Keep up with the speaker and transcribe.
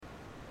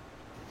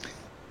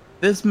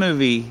This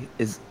movie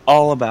is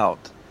all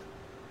about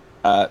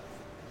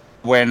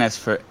awareness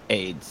for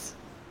AIDS.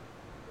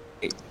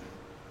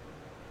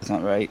 That's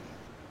not right.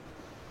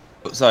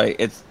 Oh, sorry,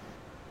 it's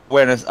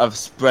awareness of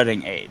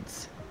spreading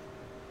AIDS.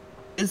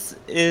 This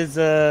is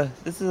a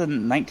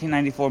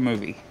 1994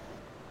 movie.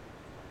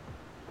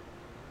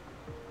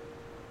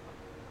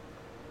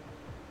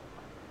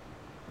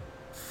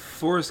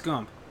 Forrest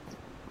Gump.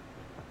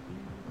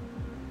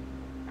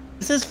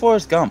 This is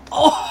Forrest Gump.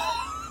 Oh!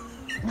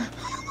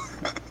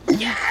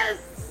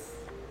 Yes!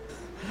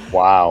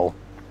 Wow.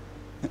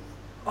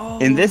 Oh,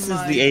 And this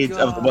is the age God.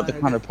 of the What the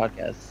Connor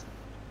podcast.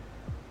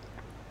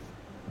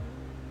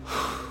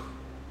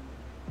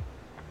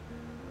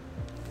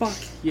 Fuck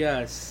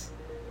yes.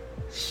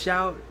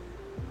 Shout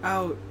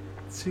out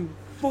to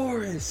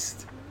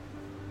Forrest.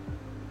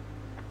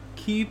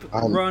 Keep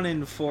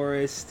running,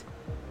 Forrest.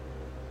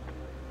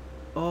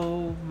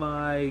 Oh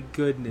my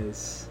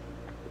goodness.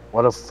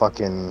 What a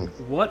fucking...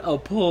 What a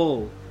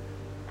pull.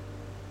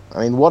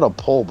 I mean, what a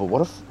pull, but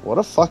what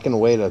a fucking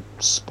way to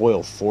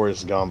spoil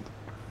Forrest Gump.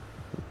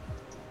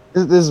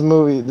 This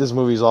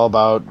movie's all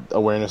about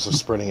awareness of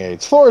spreading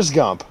AIDS. Forrest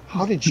Gump,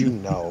 how did you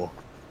know?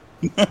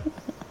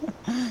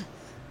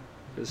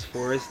 Because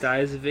Forrest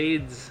dies of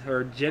AIDS,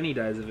 or Jenny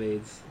dies of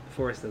AIDS.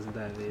 Forrest doesn't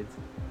die of AIDS.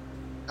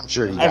 I'm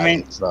sure he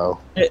died, so.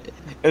 It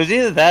was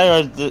either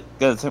that or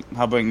gonna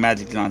somehow bring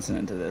Magic Johnson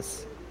into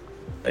this.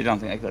 I don't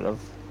think I could have.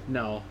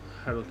 No,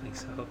 I don't think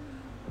so.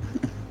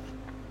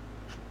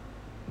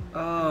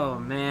 Oh,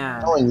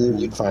 man. I knew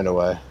you'd find a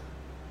way.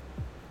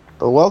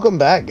 But welcome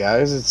back,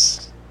 guys.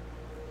 It's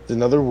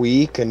another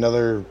week,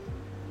 another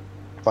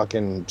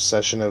fucking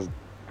session of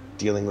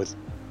dealing with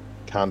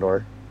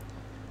Condor.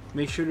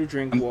 Make sure to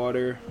drink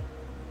water,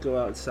 go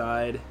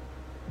outside,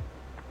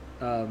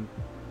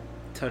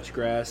 touch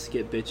grass,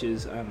 get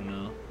bitches, I don't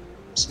know.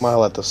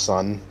 Smile at the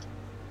sun.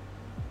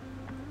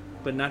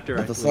 But not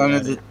directly. But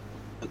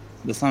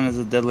the sun is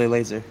a deadly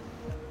laser.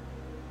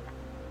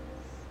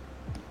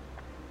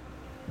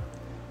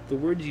 The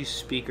words you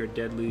speak are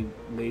deadly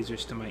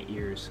lasers to my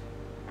ears.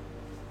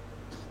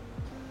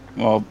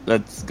 Well,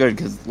 that's good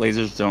because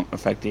lasers don't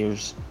affect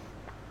ears.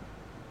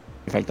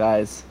 They affect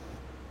eyes.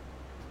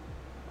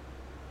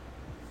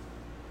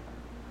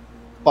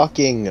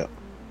 Fucking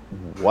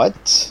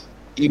what?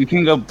 You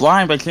can go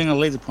blind by shooting a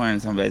laser pointer in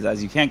somebody's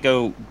eyes. You can't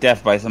go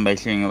deaf by somebody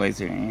shooting a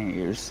laser in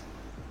your ears.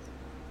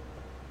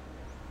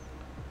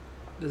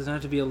 It doesn't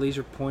have to be a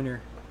laser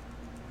pointer.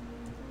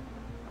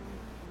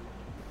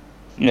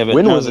 Yeah, but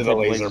When no was it a type of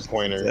laser lasers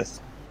pointer?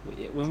 exist.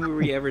 When were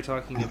we ever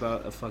talking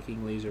about a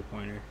fucking laser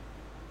pointer?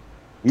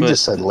 You But-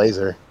 just said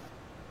laser.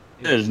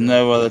 There's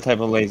no other type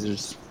of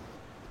lasers.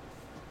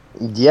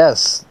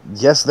 Yes.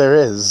 Yes, there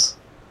is.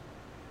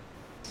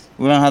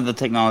 We don't have the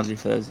technology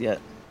for those yet.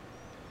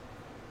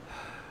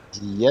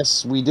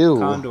 Yes, we do.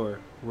 Condor,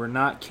 we're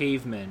not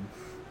cavemen.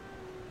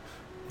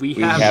 We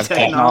We have have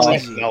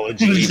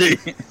technology.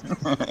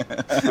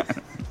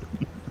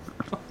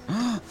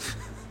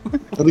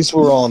 At least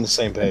we're all on the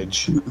same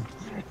page.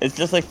 It's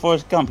just like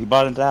Forrest Gump. He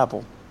bought into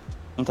Apple.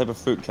 Some type of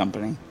fruit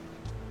company.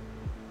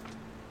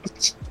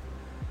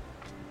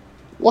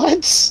 What?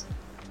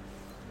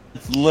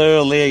 It's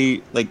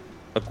literally like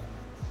a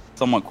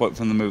somewhat quote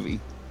from the movie.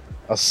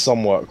 A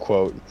somewhat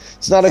quote.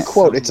 It's not a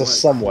quote, it's a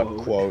somewhat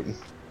quote.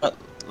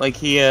 Like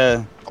he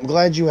I'm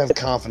glad you have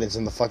confidence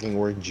in the fucking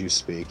words you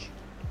speak.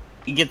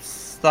 gets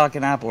stock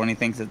in Apple and he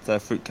thinks it's a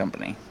fruit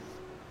company.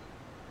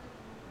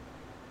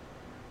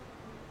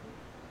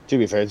 To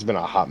be fair, it's been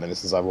a hot minute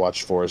since I've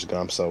watched Forrest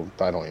Gump, so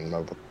I don't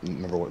even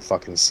remember what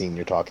fucking scene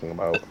you're talking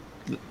about.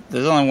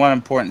 There's only one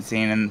important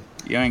scene, and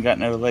you ain't got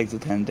no legs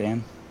with him,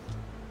 Dan.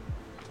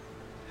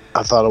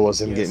 I thought it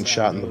was him Yes, getting I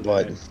shot in the know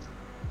butt. that.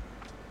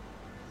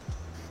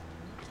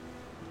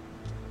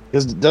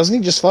 Because doesn't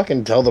he just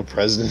fucking tell the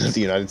president of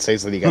the United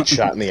States that he got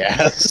shot in the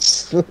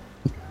ass?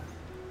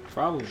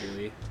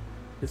 Probably.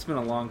 It's been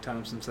a long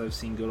time since I've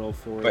seen good old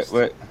Forrest.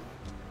 Wait.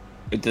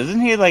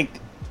 Doesn't he, like,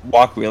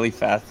 walk really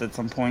fast at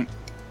some point?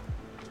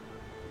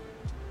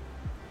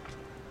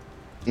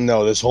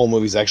 No, this whole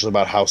movie's actually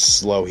about how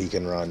slow he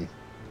can run.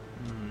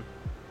 Mhm.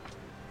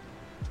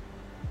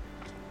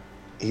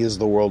 He is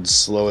the world's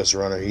slowest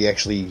runner.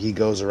 He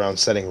goes around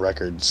setting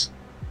records.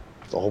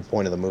 The whole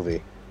point of the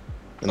movie.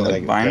 And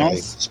Like apparently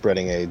vinyls?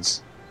 spreading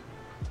AIDS.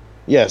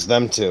 Yes,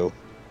 them too.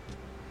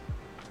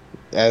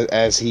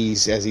 As he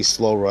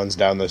slow runs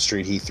down the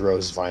street, he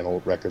throws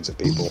vinyl records at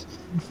people.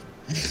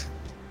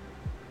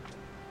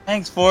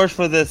 Thanks, Forrest,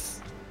 for this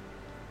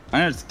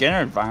Leonard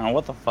Skinner vinyl.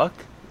 What the fuck?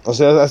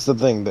 So that's the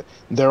thing.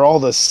 They're all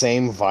the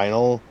same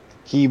vinyl.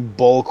 He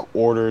bulk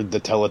ordered the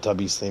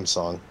Teletubbies theme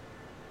song.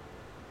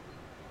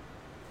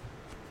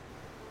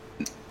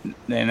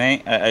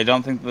 I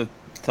don't think the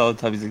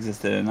Teletubbies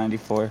existed in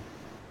 '94.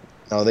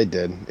 No, they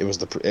did. It was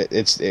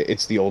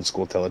it's the old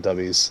school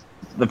Teletubbies.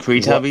 The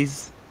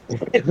pre-Tubbies?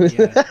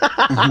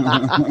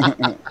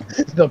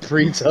 The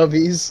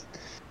pre-Tubbies.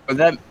 Or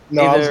that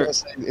No, I was either, gonna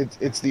say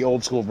it's the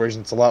old school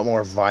version. It's a lot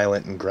more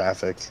violent and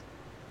graphic.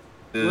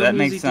 What that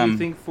music makes do you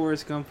think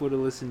Forrest Gump would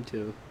have listened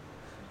to?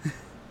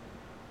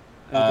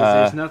 Because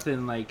there's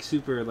nothing like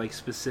super like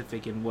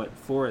specific in what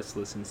Forrest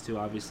listens to.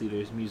 Obviously,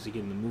 there's music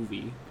in the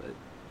movie,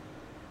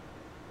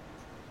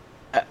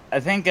 but I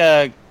think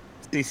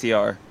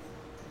CCR,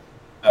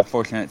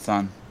 Fortunate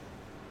Son.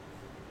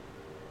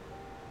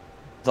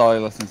 That's all he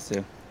listens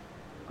to.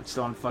 just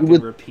on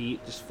fucking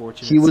repeat. Just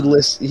Fortunate. He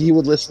would Son. He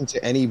would listen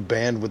to any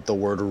band with the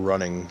word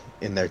 "running"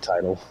 in their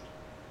title.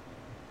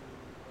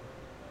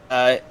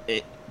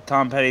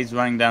 Tom Petty's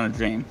Running Down a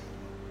Dream.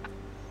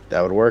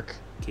 That would work.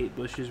 Kate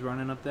Bush is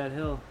running up that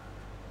hill.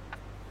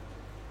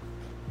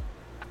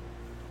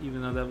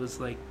 Even though that was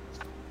like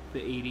the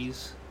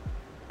 80s.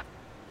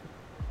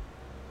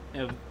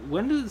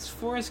 When does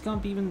Forrest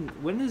Gump even...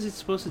 When is it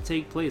supposed to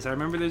take place? I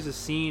remember there's a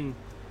scene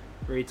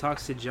where he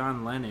talks to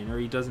John Lennon, or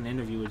he does an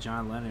interview with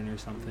John Lennon or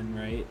something,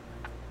 right?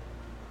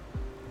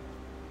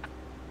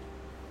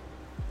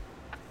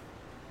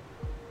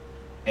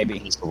 Maybe.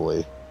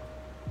 Easily.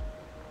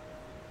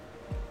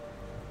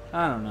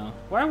 I don't know.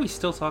 Why are we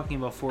still talking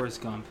about Forrest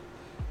Gump?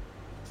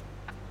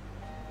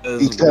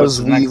 Because what's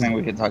the next thing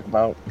we could talk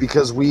about?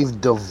 Because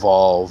we've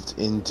devolved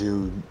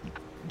into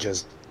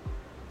just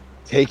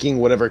taking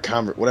whatever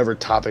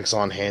topics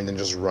on hand and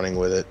just running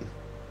with it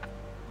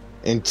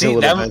until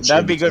it eventually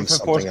that'd be good becomes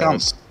for Forrest something Gump.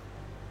 else.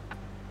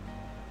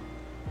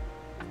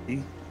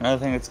 See? Another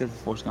thing that's good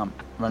for Forrest Gump.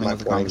 Running with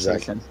the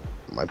conversation.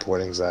 My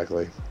point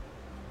exactly.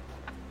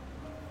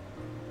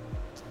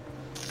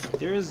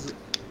 There is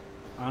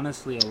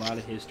honestly a lot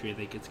of history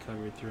that gets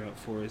covered throughout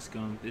Forrest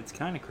Gump. It's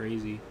kind of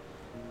crazy.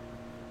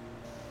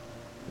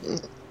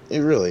 It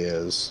really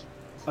is.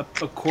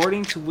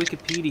 According to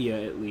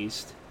Wikipedia, at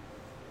least,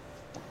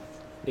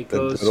 it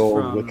goes the good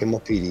old from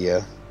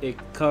Wikipedia. It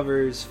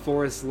covers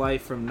Forrest's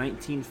life from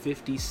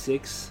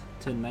 1956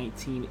 to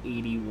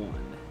 1981.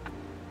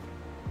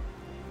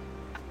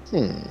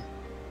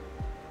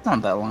 It's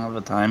not that long of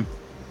a time.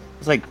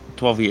 It's like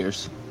 12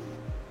 years.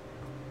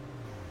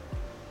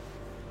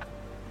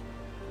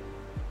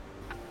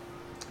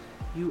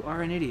 You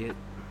are an idiot.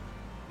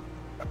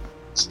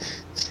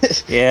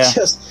 Yeah.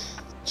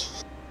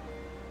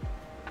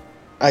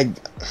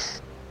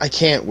 I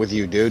can't with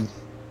you, dude.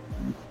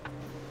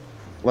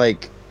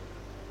 Like,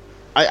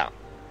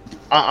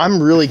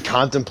 I'm really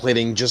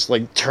contemplating just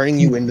like turning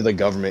you into the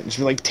government. Just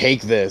be like,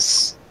 take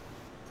this.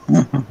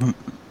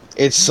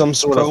 It's some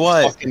sort For of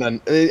what?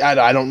 fucking.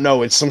 I don't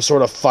know. It's some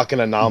sort of fucking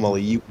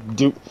anomaly. You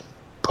do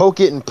poke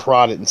it and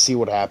prod it and see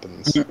what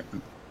happens.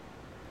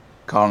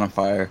 Calling a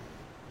fire.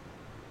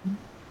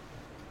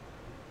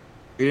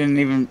 We didn't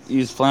even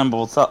use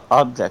flammable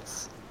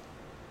objects.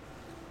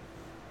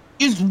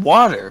 Use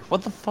water.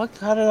 What the fuck?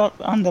 How did I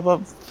end up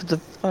with the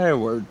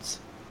fireworks?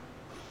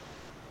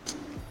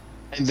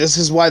 And this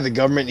is why the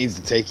government needs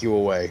to take you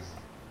away.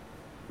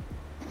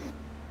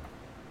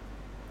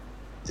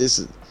 This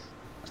is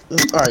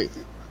all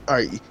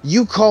right.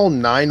 You call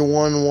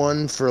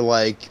 911 for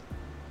like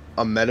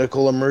a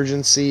medical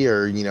emergency,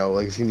 or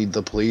like if you need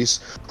the police.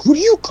 Who do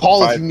you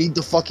call if you need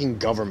the fucking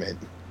government?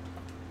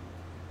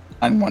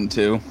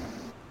 912.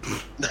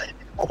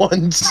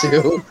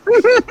 912.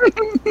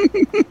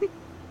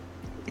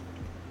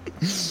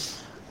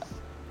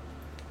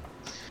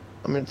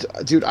 I mean,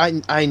 dude,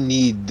 I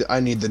need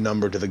the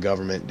number to the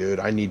government, dude.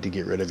 I need to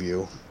get rid of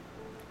you.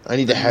 I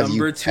need to have you.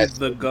 Number to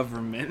the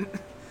government.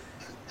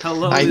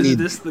 Hello, is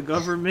this the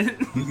government?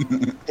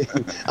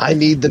 I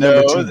need the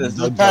number to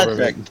the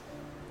government.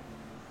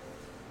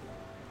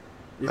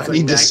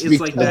 It's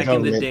like back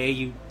in the day,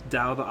 you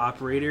dial the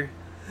operator.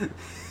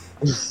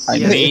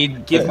 Give me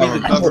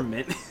the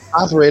government.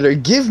 Operator,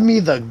 give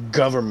me the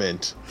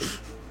government.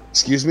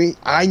 Excuse me?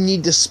 I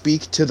need to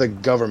speak to the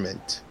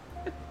government.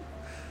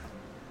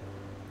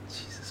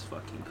 Jesus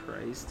fucking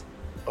Christ.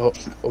 Oh,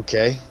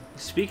 okay.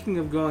 Speaking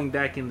of going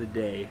back in the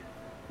day,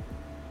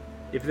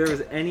 if there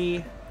was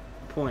any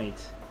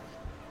point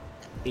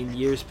in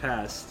years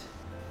past,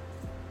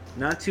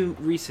 not too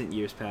recent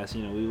years past,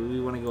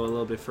 we want to go a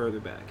little bit further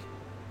back.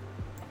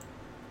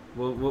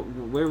 Well,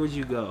 where would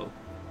you go?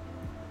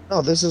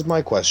 Oh, this is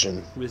my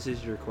question. This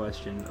is your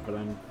question, but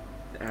I'm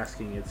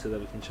asking it so that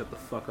we can shut the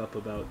fuck up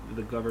about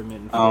the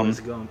government and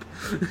Forrest Gump.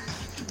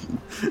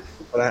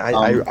 But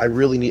I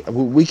really need.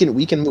 We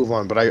can move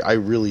on, but I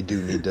really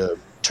do need to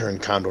turn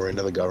Condor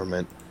into the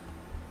government.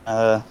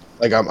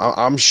 Like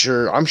I'm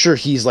sure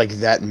he's like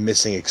that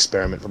missing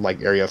experiment from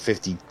like Area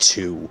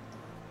 52.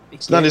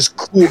 It's not as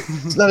cool.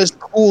 It's not as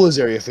cool as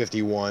Area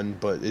 51,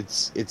 but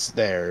it's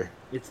there.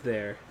 It's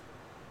there.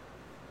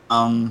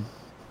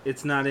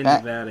 It's not in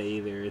Nevada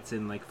either. It's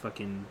in like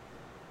fucking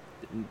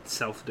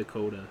South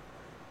Dakota.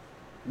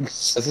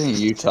 It's in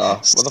Utah.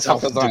 What the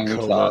fuck is on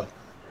Utah?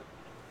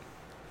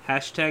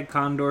 Hashtag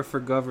Condor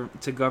for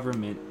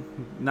government,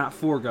 not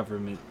for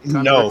government.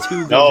 Condor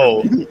to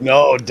government.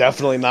 No,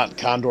 definitely not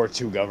Condor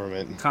to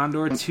government.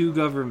 Condor to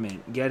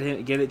government. Get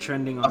it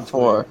trending on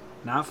Twitter.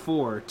 Not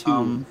for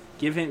to.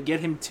 Get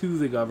him to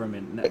the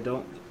government.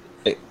 Don't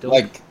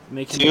like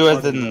make him 2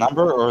 as in the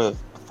number or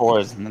 4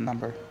 as in the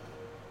number.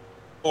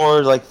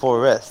 Or like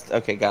Forrest.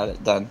 Okay, got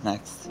it. Done.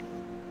 Next.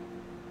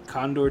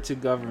 Condor to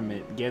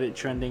government. Get it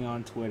trending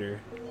on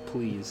Twitter.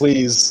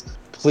 Please.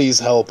 Please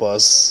help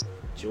us.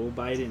 Joe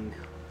Biden,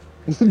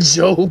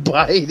 Joe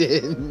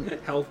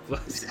Biden. help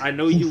us. I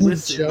know you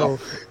listen.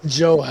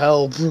 Joe,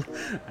 help.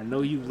 I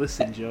know you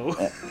listen, Joe.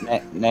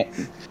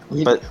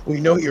 We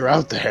know you're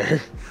out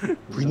there.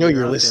 We know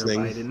you're out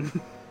listening. there,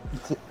 Biden.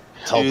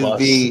 Help To us.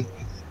 the We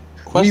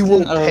question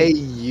will of- pay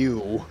you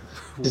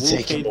to We'll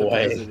take pay him the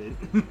away. president.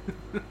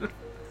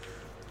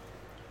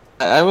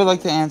 I would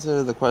like to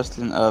answer the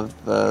question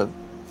of the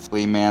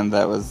flea man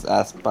that was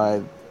asked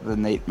by the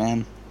Nate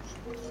man.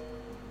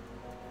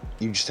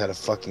 You just had a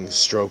fucking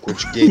stroke,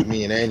 which gave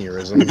me an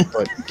aneurysm.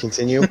 But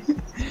continue.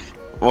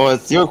 Well,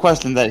 it's your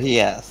question that he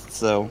asked,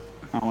 so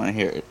I want to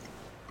hear it.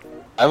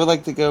 I would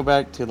like to go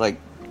back to like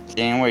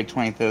January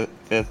 25th,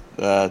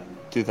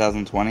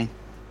 2020.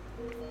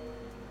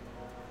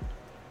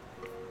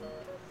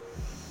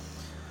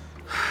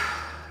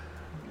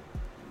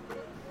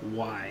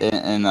 Why?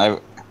 And I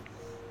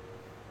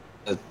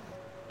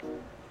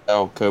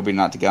tell Kobe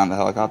not to get on the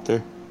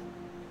helicopter.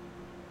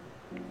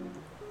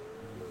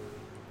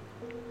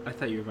 I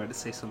thought you were about to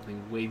say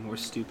something way more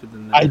stupid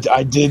than that.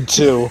 I did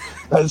too.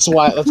 That's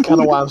kind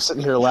of why I'm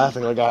sitting here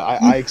laughing. Like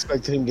I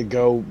expected him to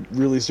go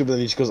really stupid, and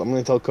he just goes, "I'm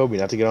going to tell Kobe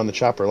not to get on the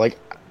chopper." Like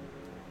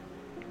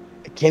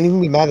I can't even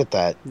be mad at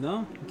that.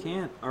 No, you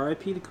can't.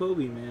 R.I.P. to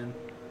Kobe, man.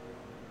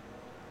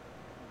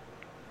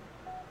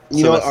 You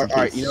So know, rest all in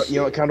right. peace. You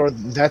know what, Condor?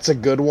 That's a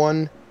good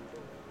one.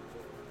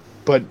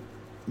 But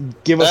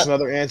give us That-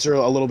 another answer,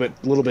 a little bit,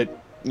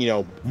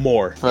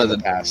 more For in the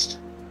the- past.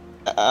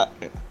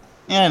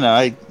 Yeah, no,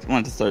 I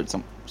wanted to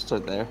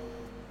start there.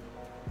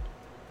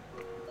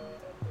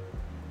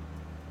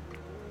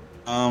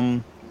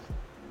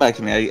 Back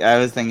to me. I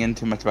was thinking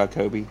too much about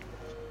Kobe.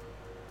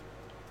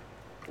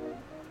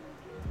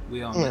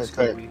 We all Yeah, miss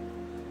fair. Kobe.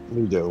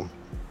 We do.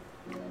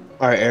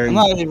 All right, Aaron. I'm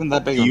not even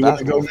that big Do of a you want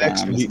to go basketball fan.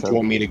 next, I or do miss you Kobe.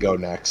 want me to go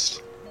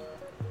next?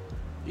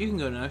 You can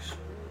go next.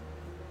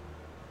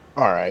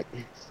 All right.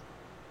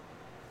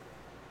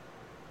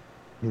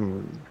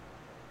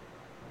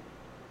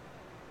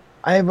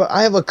 I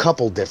have a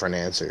couple different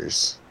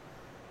answers.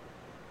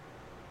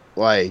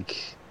 Like,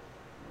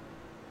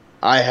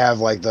 I have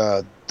like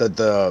the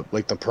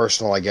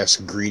personal, I guess,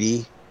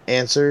 greedy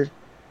answer.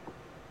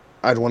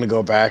 I'd want to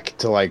go back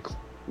to like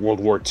World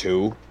War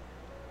II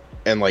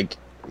and like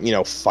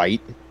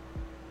fight.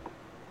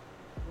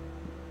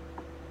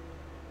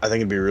 I think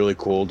it'd be really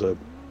cool to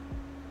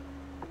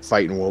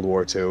fight in World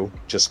War II.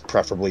 Just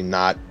preferably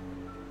not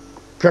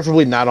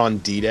on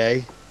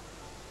D-Day.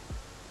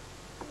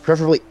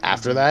 Preferably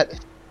after that.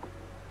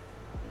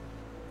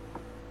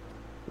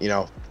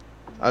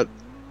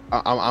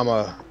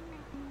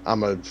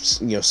 I'm a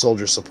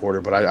soldier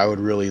supporter, but I would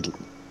really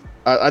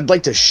I'd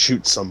like to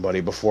shoot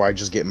somebody before I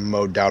just get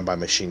mowed down by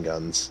machine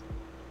guns.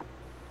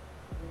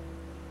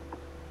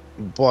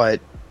 But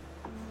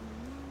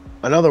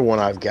another one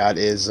I've got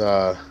is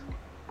I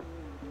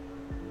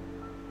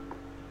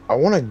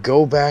want to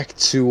go back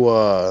to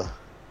I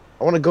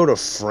want to go to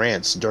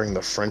France during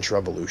the French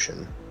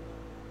Revolution.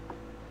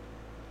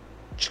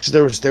 Just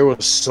 'cause there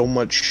was so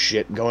much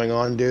shit going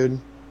on, dude.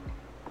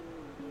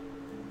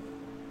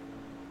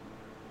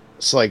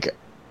 It's like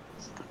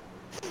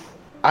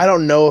I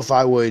don't know if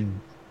I would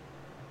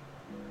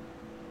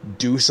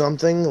do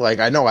something. Like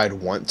I know I'd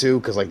want to,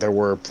 because like there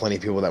were plenty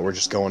of people that were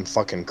just going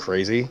fucking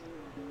crazy.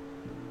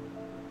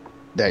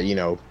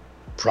 That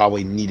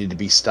probably needed to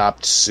be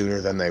stopped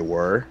sooner than they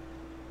were.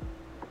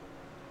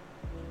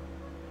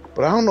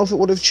 But I don't know if it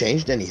would have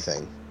changed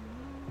anything.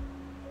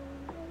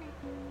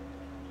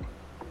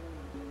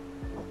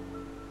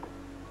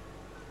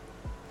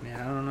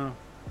 Yeah, I don't know.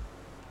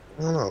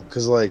 I don't know,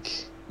 because, like,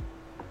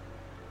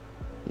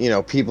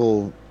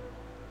 people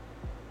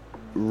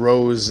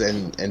rose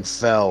and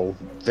fell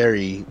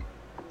very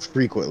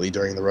frequently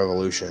during the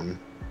revolution.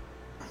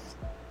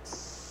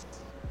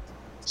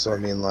 So, I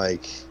mean,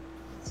 like,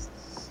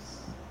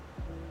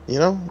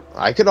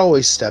 I could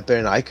always step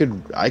in. I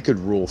could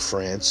rule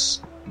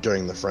France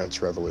during the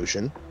French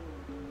Revolution.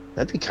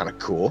 That'd be kind of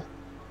cool.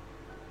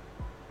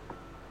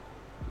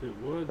 It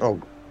would.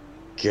 Oh,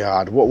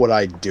 God, what would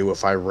I do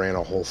if I ran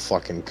a whole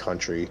fucking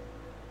country?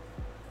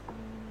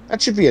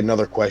 That should be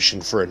another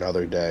question for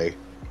another day.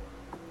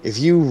 If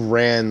you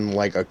ran,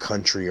 like, a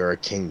country or a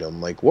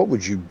kingdom, like, what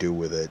would you do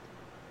with it?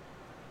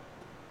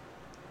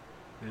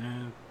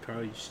 Yeah,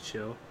 probably just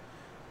chill.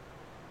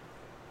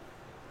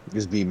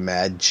 Just be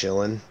mad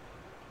chilling?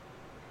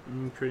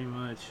 Pretty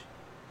much.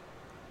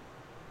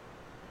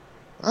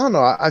 I don't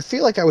know. I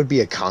feel like I would be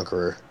a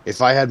conqueror.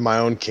 If I had my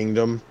own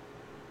kingdom,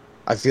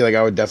 I feel like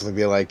I would definitely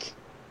be like,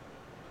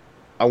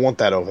 I want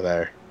that over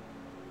there.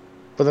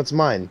 But that's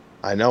mine.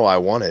 I know I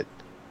want it.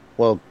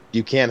 Well,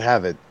 you can't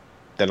have it.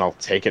 Then I'll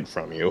take it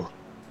from you.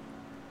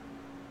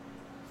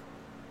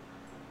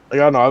 Like,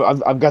 I don't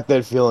know. I've got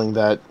that feeling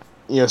that,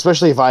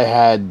 especially if I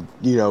had,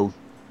 an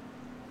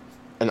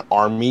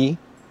army,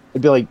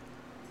 I'd be like,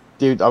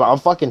 dude, I'm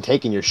fucking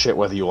taking your shit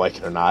whether you like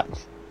it or not.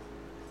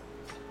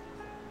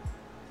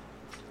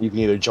 You can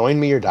either join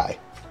me or die.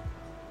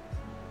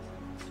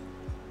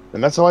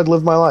 And that's how I'd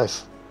live my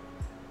life.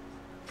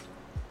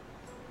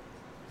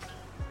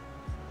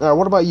 Now,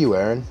 what about you,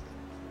 Aaron?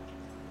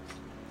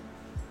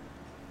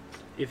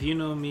 If you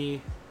know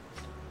me,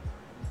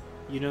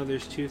 you know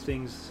there's two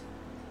things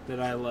that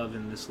I love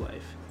in this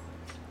life.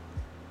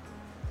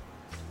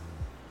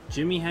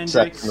 Jimi Hendrix.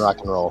 Sex and rock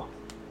and roll.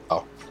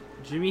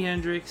 Jimi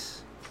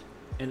Hendrix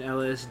and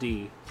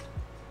LSD.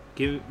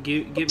 Get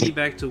me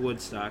back to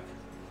Woodstock.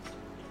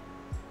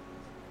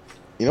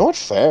 You know what?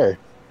 Fair.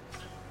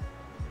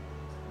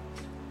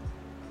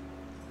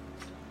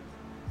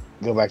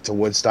 Go back to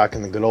Woodstock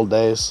in the good old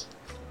days.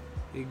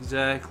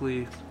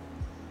 Exactly.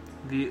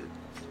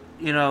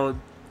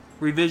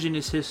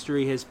 Revisionist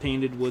history has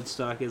painted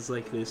Woodstock as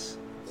like this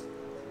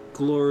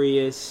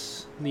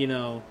glorious,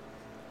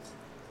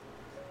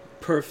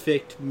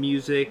 perfect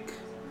music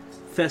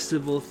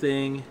festival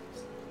thing.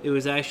 It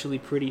was actually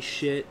pretty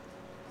shit,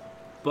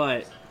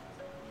 but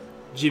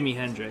Jimi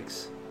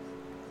Hendrix.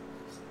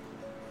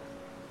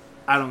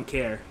 I don't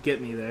care. Get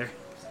me there.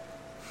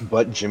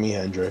 But Jimi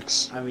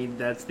Hendrix. I mean,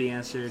 that's the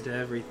answer to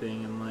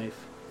everything in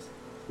life.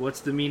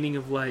 What's the meaning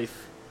of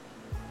life?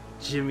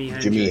 Jimi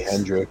Hendrix. Jimi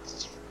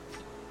Hendrix.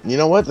 You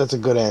know what? That's a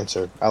good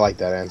answer. I like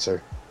that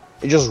answer.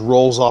 It just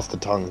rolls off the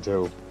tongue,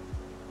 too.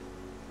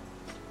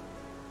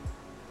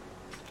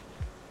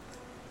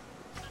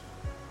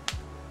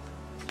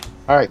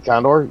 All right,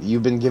 Condor,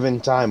 you've been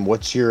given time.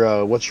 What's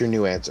your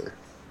new answer?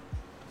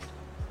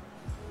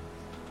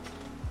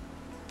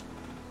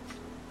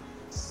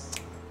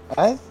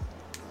 I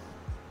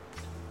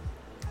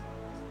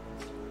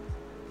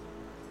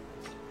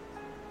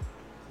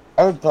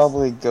would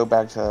probably go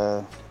back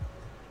to,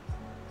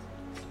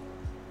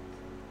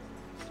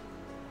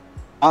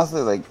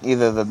 honestly, like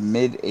either the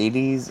mid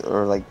 '80s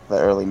or like the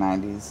early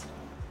 '90s.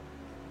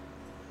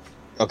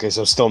 Okay,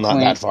 so still not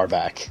that far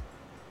back.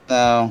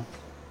 No,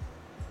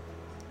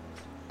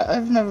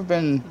 I've never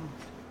been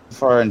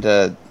far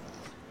into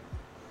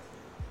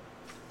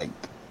like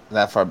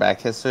that far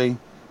back history.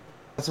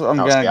 That's what I'm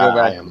gonna go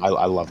back.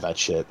 I love that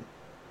shit.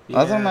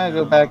 I think I'm gonna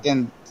go back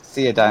and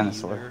see a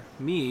dinosaur.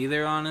 Me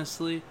either,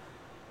 honestly.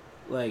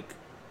 Like,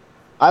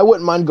 I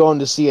wouldn't mind going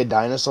to see a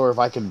dinosaur if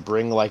I could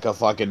bring like a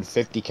fucking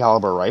 .50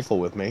 caliber rifle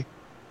with me.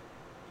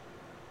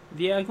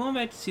 Yeah, going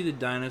back to see the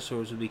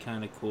dinosaurs would be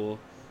kind of cool,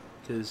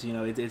 because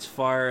it's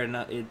far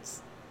enough.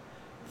 It's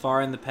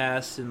far in the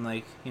past, and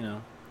like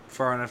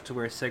far enough to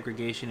where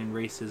segregation and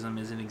racism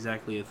isn't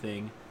exactly a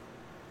thing.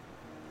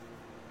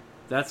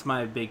 That's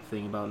my big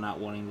thing about not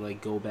wanting to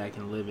like go back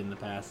and live in the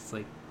past. It's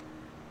like,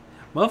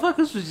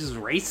 motherfuckers was just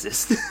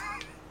racist.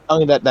 I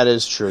mean, that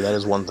is true. That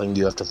is one thing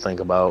you have to think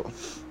about.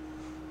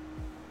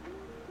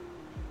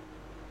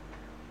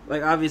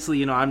 Like,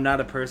 obviously, I'm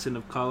not a person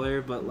of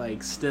color, but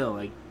like, still,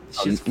 like,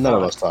 shit's none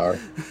of fucked. us are.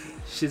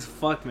 Shit's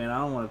fucked, man. I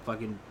don't want to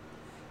fucking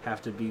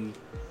have to be,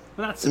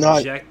 well, not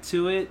subject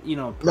to it,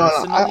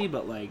 personally,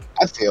 but like,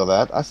 I feel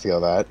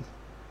that.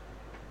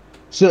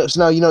 So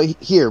now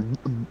here,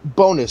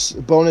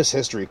 bonus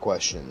history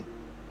question.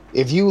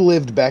 If you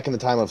lived back in the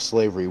time of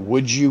slavery,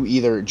 would you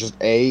either just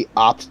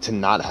opt to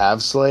not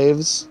have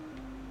slaves,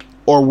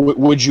 or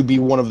would you be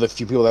one of the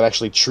few people that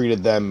actually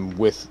treated them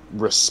with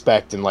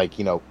respect and like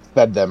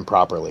fed them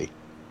properly?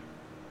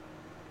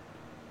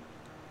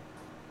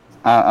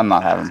 I'm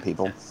not having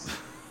people.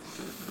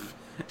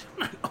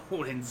 I'm not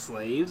owning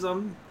slaves.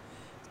 I'm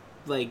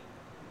like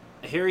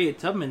a Harriet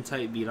Tubman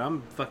type beat.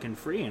 I'm fucking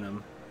freeing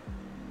them.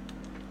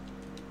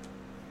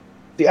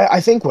 Yeah, I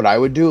think what I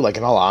would do, like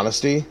in all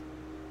honesty,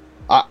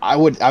 I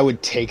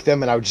would take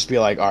them and I would just be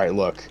like, all right,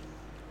 look,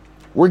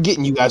 we're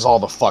getting you guys all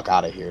the fuck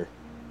out of here.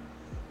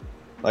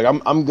 Like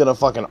I'm gonna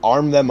fucking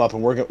arm them up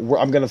and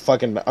I'm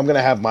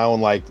gonna have my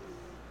own like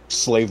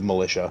slave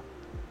militia.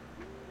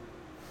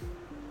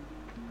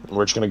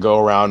 We're just gonna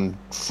go around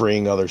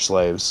freeing other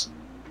slaves.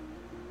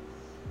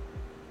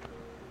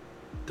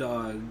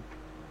 Dog.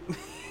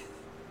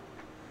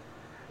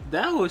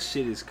 That whole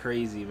shit is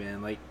crazy,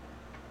 man. Like,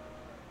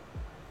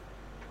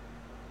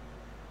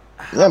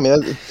 yeah, I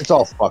mean, it's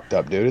all fucked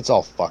up, dude. It's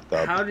all fucked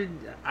up.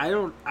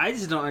 I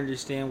just don't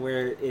understand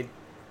where it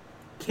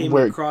came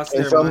across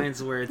their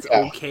minds where it's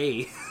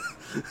okay.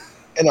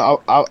 And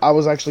I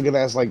was actually gonna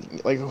ask, like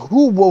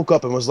who woke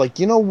up and was like,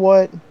 you know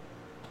what?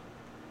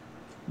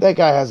 That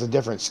guy has a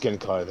different skin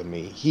color than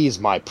me. He's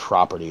my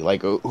property.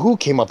 Like, who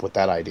came up with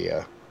that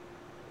idea?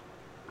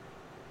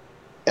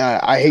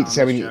 I hate to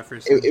say, I mean,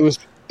 it was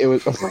it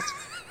was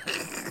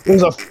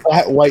a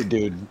fat white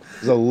dude. It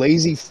was a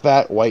lazy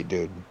fat white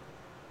dude.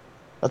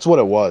 That's what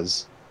it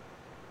was.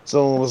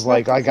 So it was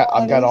like, I've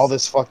got all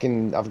this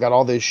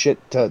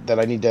shit that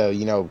I need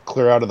to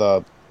clear out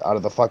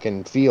of the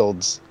fucking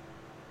fields,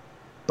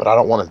 but I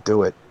don't want to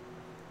do it.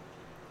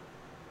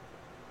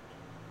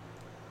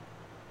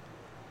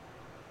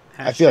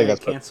 Hashtag I feel like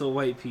that's cancel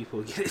white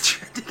people. Get it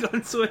trending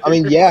on Twitter. I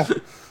mean,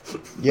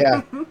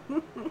 yeah.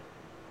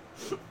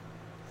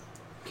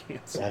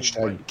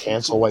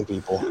 Cancel white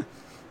people.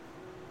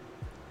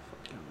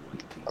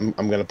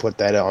 I'm gonna put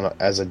that on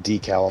as a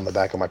decal on the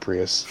back of my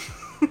Prius.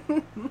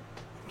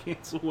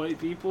 Cancel white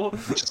people.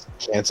 Just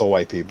cancel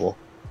white people.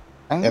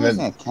 I'm And just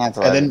then- gonna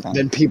cancel And everything.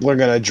 then people are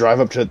gonna drive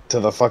up to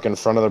the fucking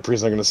front of the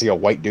prison. They're gonna see a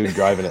white dude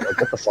driving it. Like,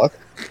 what the fuck?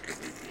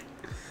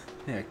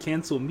 Yeah,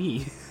 cancel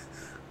me.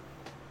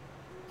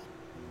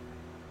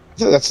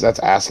 That's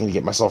asking to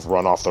get myself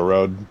run off the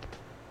road.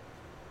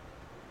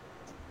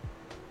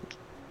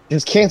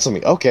 Just cancel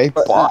me. Okay,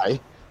 But, bye.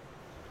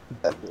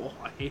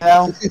 Why?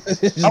 No,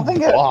 Just I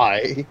think it-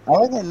 bye. I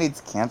don't think it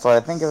needs canceled. I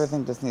think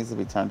everything just needs to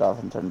be turned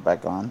off and turned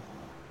back on.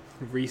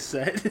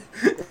 Reset.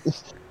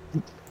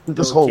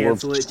 This Don't whole world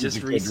cancel it, needs just a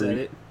good reset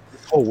it.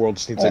 This whole world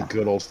just needs Yeah. a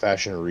good old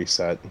fashioned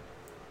reset.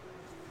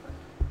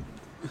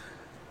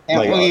 Can't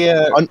Like, we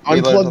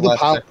unplug reload the last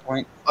pow-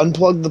 checkpoint?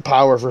 Unplug the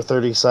power for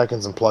 30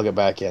 seconds and plug it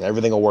back in.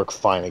 Everything will work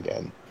fine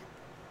again.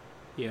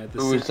 Yeah,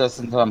 Who was just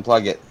to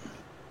unplug it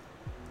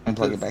and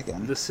plug the- it back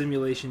in? The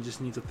simulation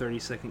just needs a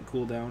 30-second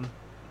cooldown.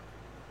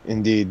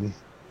 Indeed.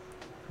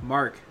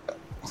 Mark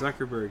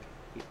Zuckerberg,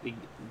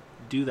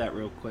 do that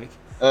real quick.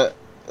 I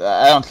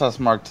don't trust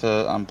Mark to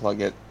unplug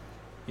it.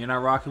 You're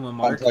not rocking with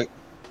Mark? Unplug-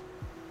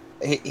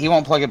 He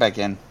won't plug it back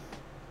in.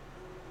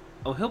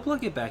 Oh, he'll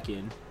plug it back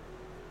in.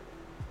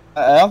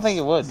 I don't think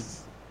it would.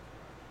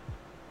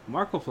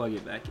 Mark will plug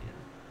it back in.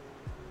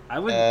 I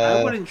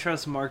wouldn't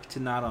trust Mark to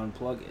not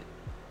unplug it,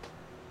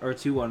 or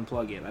to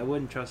unplug it. I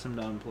wouldn't trust him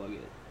to unplug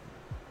it.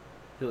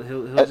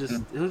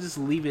 He'll just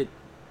leave it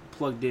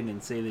plugged in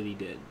and say that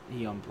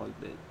he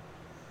unplugged it.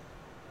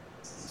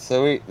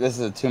 So this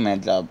is a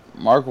two-man job.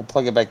 Mark will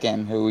plug it back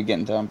in. Who are we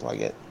getting to unplug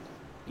it?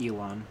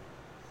 Elon,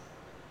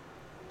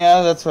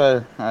 Yeah, that's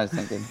what I was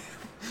thinking.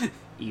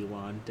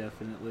 Elon,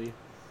 definitely.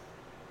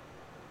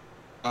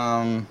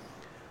 Just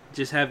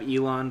Just have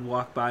Elon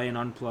walk by and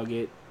unplug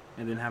it,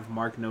 and then have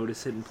Mark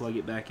notice it and plug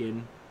it back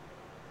in.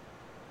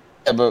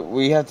 yeah, but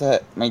we have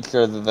to make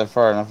sure that they're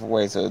far enough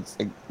away so it's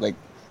like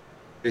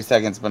 3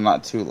 seconds, but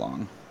not too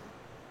long.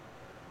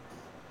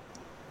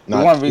 We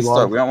want to too restart.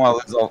 long. We don't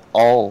want to lose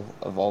all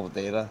the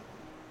data.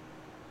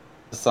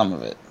 Some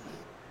of it.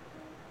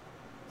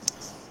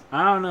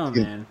 I don't know,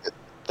 man.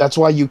 That's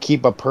why you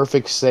keep a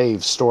perfect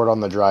save stored on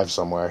the drive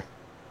somewhere.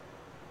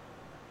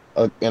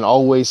 An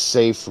always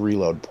safe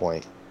reload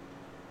point.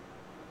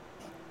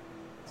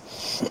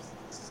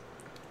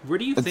 Where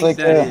do you It's think like,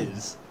 that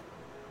is?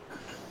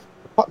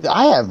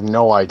 I have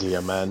no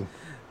idea, man.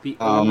 The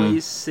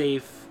always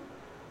safe.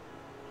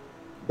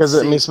 Because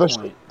I mean,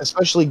 Save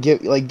especially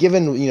point.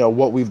 given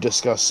what we've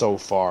discussed so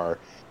far,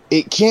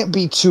 it can't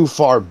be too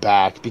far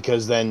back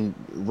because then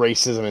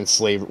racism and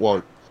slavery.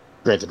 Well,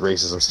 granted,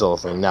 racism is still a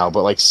thing now,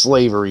 but like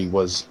slavery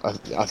was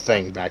a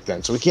thing back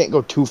then, so we can't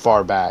go too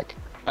far back.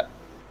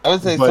 I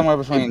would say But somewhere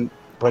between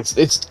But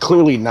it's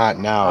clearly not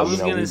now. I was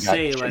gonna we've got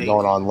say, shit like-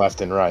 going on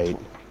left and right.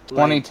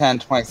 2010,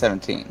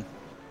 2017.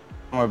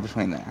 Somewhere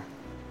between there.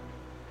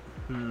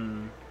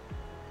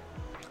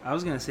 I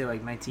was gonna say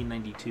like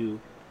 1992.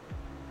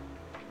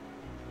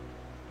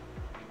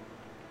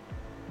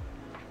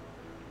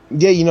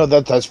 Yeah,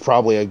 that's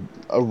probably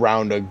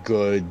around a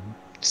good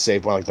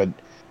save point,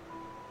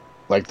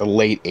 like the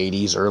late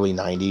 '80s, early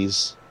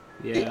 '90s.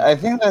 Yeah. I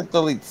think that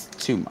deletes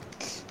too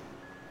much.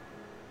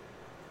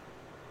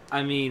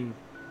 I mean,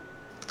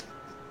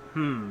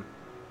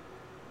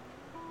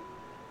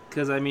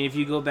 Because, I mean, if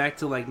you go back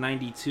to, like,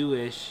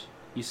 92-ish,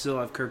 you still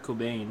have Kurt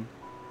Cobain.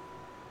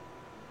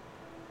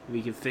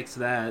 We could fix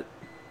that.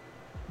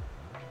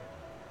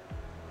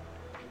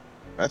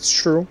 That's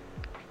true.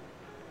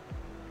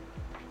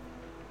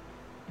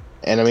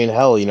 And I mean,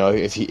 hell,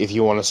 if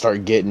you want to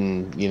start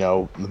getting,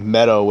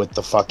 meta with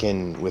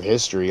with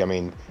history, I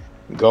mean,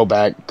 go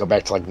back to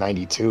like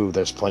 92.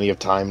 There's plenty of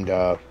time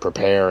to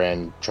prepare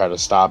and try to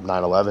stop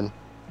 9/11.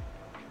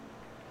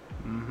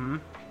 Mm-hmm.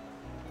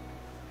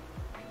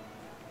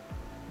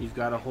 You've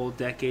got a whole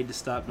decade to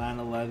stop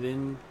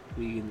 9/11.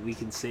 We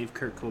can save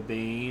Kurt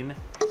Cobain.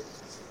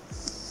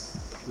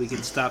 We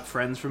can stop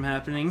Friends from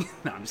happening.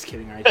 No, I'm just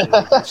kidding. I actually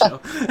like that show.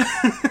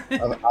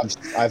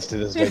 I've to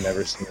this day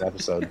never seen an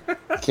episode.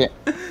 Can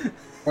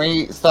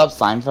we stop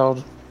Seinfeld?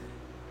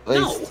 At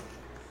No, least?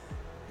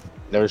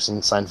 Never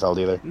seen Seinfeld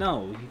either.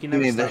 no, you can Me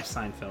never neither.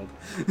 stop Seinfeld.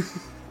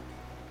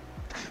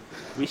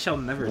 We shall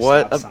never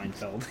What stop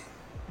Seinfeld.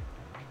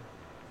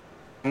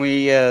 Can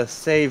we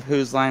save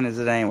Whose Line Is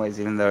It Anyways,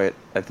 even though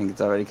I think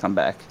it's already come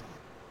back?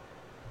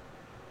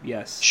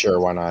 Yes. Sure,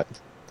 why not?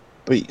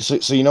 But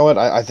so you know what?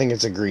 I think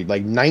it's agreed.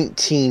 Like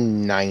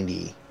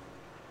 1990,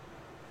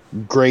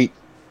 great,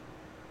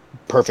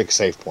 perfect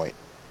save point.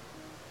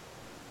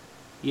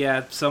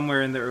 Yeah,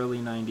 somewhere in the early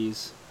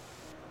 90s.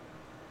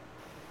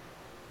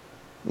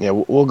 Yeah,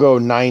 we'll go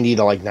 90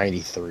 to like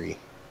 93.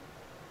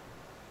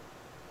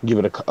 Give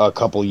it a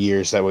couple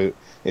years, that way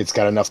it's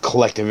got enough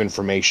collective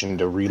information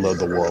to reload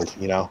the world,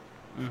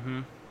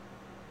 Mm-hmm.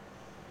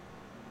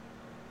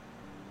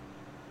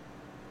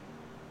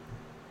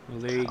 Well,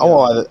 there you I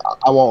won't go. lie.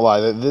 I won't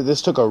lie.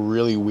 This took a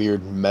really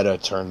weird meta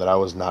turn that I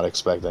was not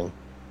expecting.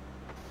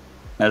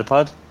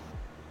 Metapod?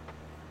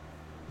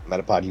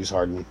 Metapod use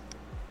Harden.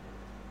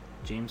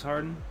 James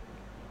Harden?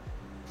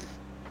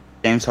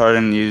 James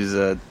Harden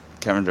use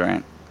Kevin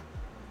Durant.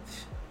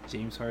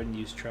 James Harden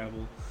used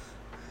travel.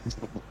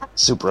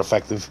 Super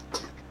effective.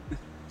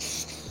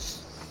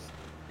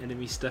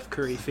 Enemy Steph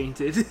Curry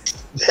fainted.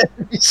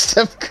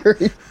 Steph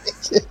Curry.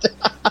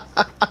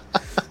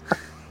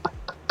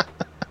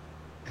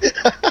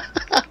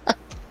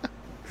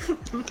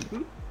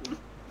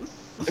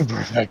 Super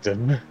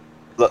effective.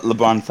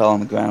 LeBron fell on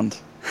the ground.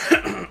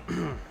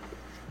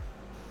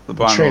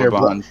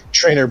 LeBron.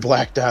 Trainer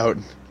blacked out.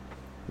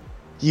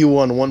 You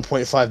won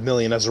 1.5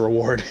 million as a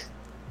reward.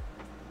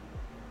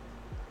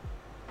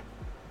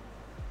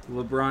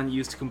 LeBron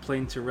used to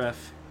complain to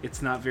ref,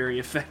 "It's not very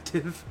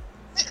effective."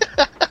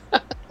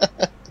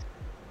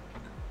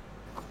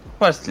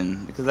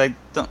 Question, because I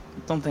don't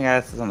think I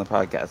asked this on the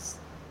podcast.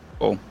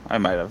 Oh, I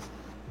might have.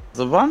 Is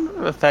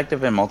LeBron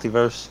effective in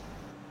Multiverse?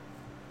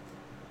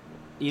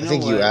 You I know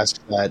think what? you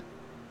asked that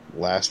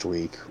last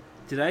week.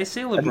 Did I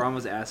say LeBron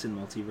was ass in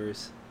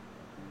Multiverse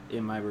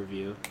in my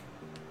review?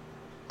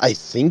 I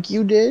think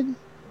you did.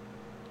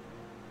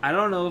 I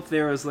don't know if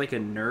there was like a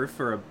nerf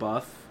or a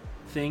buff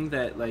thing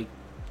that like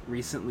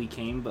recently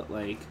came, but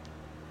like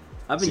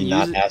I've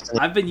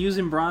been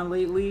using Braun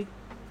lately.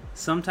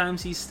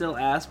 Sometimes he's still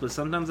ass, but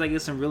sometimes I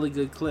get some really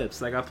good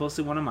clips. Like I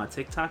posted one on my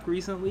TikTok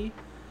recently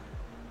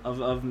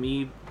of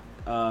me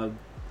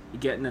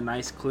getting a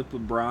nice clip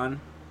with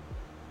Braun.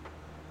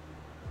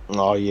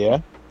 Oh yeah.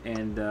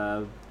 And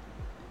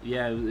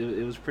yeah,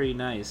 it was pretty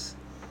nice.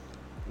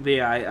 But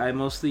yeah, I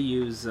mostly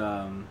use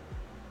I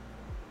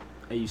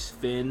use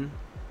Finn,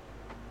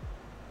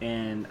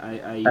 and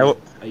I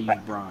use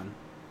Braun.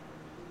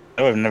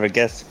 I would have never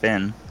guessed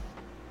Finn.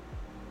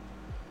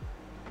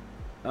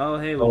 Oh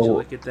hey, would you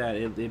look at that?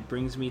 It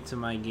brings me to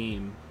my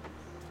game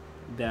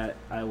that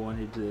I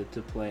wanted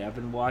to play. I've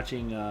been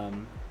watching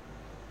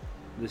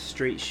the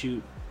Straight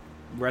Shoot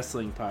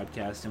Wrestling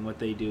podcast, and what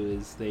they do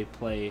is they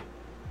play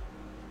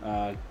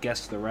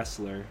Guess the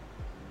Wrestler,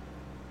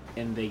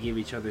 and they give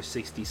each other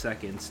 60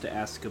 seconds to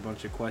ask a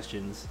bunch of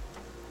questions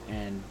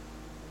and,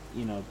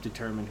 you know,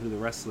 determine who the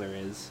wrestler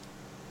is.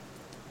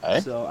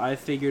 So I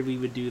figured we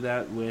would do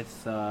that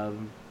with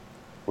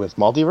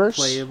multiverse?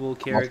 Playable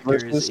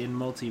characters in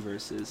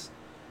multiverses.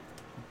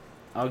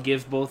 I'll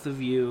give both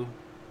of you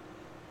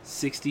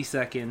 60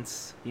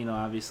 seconds. You know,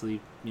 obviously,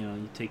 you know,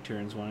 you take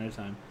turns one at a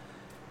time.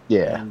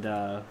 Yeah.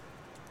 And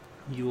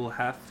you will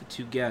have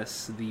to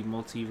guess the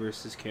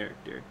multiverses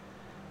character.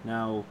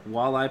 Now,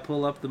 while I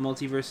pull up the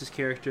multiverses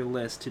character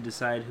list to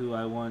decide who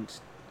I want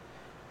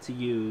to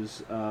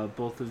use,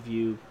 both of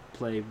you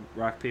play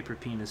rock, paper,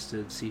 penis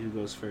to see who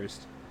goes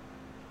first.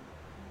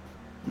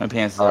 My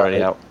penis is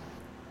already out.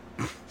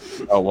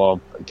 Oh,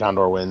 well,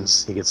 Condor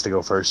wins. He gets to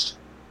go first.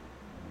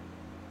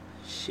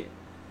 Shit.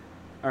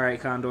 Alright,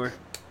 Condor.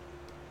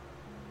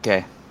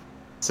 Okay.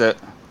 So...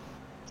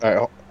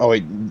 Alright, oh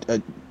wait,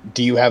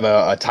 do you have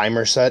a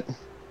timer set?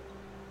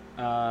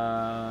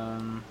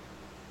 Hang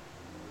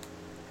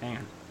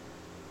on.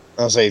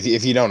 I'll say,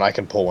 if you don't, I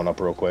can pull one up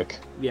real quick.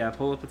 Yeah,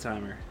 pull up a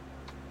timer.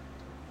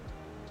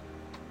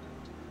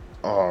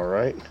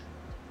 Alright.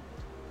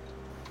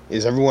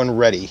 Is everyone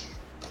ready?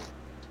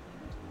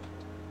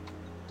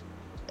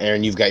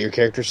 Aaron, you've got your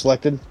character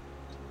selected?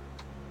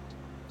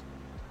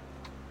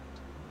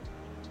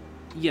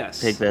 Yes.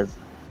 Take that.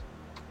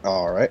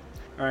 Alright.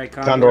 Alright,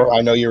 Condor,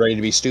 I know you're ready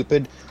to be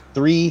stupid.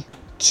 3,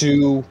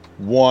 2,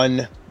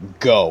 1,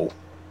 go.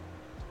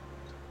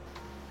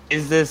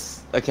 Is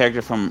this a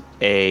character from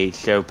a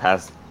show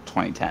past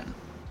 2010?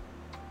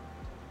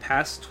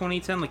 Past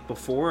 2010, like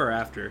before or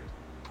after?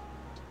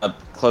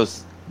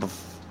 Close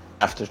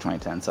after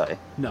 2010, sorry.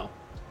 No.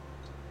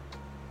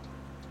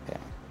 Okay.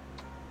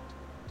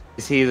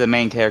 Is he the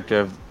main character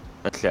of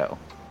a show?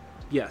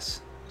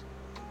 Yes.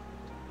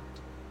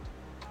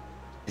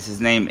 Is his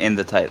name in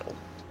the title?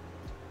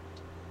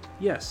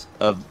 Yes.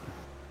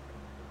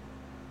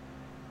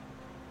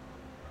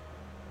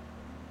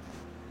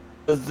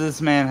 Does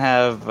this man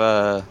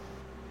have,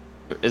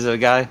 is it a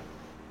guy?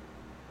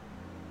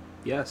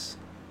 Yes.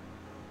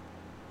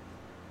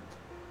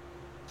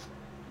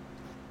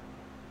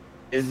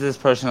 Is this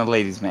person a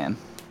ladies' man?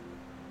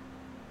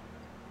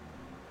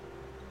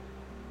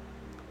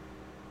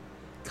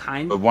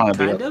 Kind Or one of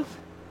the of?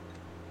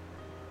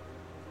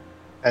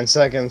 10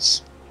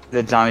 seconds. Is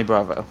it Johnny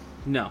Bravo?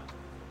 No.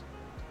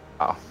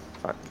 Oh,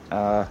 fuck.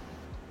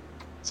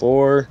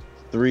 4,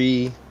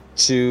 3,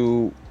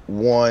 2,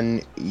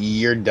 1,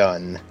 you're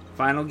done.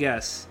 Final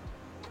guess.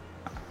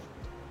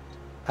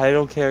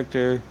 Title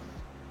character.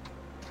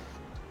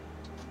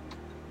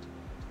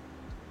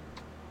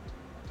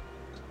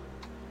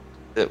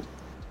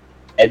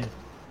 Ed.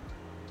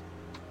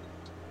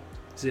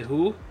 Is it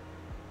who?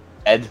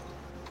 Ed.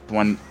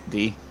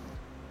 1D.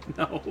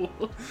 No.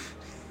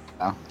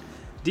 Oh.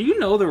 Do you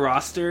know the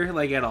roster,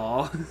 like, at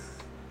all?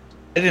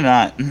 I do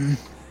not. And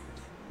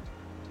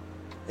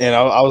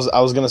I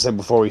was gonna say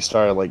before we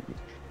started, like,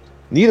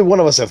 neither one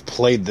of us have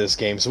played this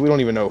game, so we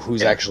don't even know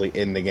who's actually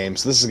in the game.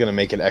 So this is gonna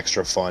make it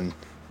extra fun.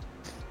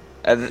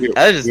 I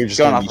was just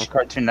going off of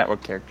Cartoon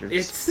Network characters.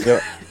 It's...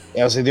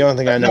 Yeah, so the only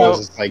thing I know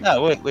is it's like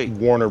wait.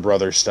 Warner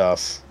Brothers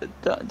stuff.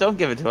 Don't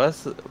give it to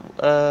us.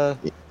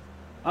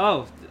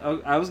 Oh,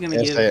 I was gonna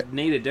Yeah, say it. give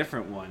Nate a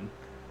different one.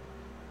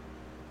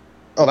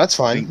 Oh, that's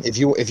fine. If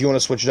you want to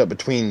switch it up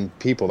between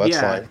people, that's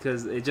Yeah, fine.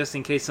 because just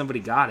in case somebody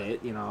got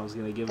it, I was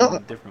gonna give him No, a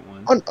different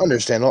one.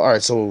 understandable. All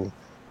right, so I'm gonna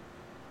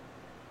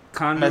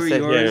Condor,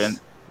 sit here and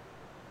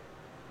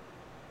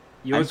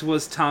yours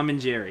was Tom and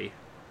Jerry.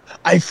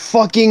 I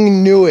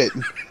fucking knew it.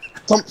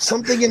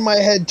 Something in my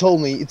head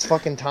told me it's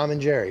fucking Tom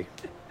and Jerry.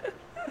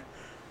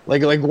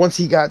 Like once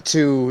he got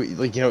to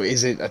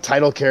is it a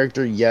title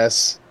character?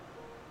 Yes.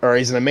 Or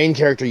is it a main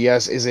character?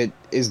 Yes.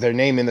 Is their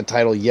name in the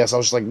title? Yes. I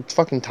was just like, it's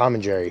fucking Tom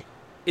and Jerry.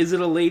 Is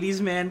it a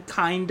ladies' man?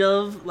 Kind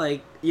of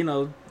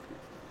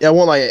Yeah,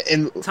 well, like,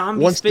 and Tom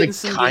be once the spitting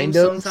some kind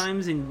games of,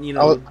 sometimes, and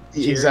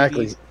Jerry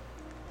exactly. be,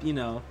 you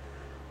know,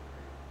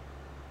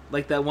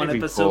 like that one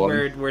That'd be episode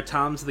cool. where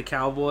Tom's the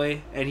cowboy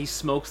and he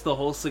smokes the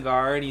whole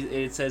cigar and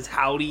it says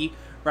 "howdy"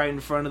 right in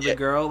front of the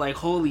girl. Like,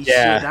 holy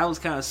Yeah. shit, that was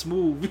kind of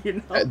smooth,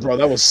 Bro,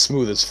 that was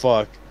smooth as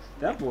fuck.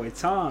 That boy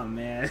Tom,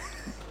 man.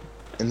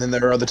 And then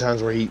there are other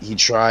times where he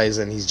tries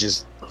and he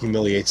just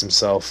humiliates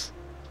himself.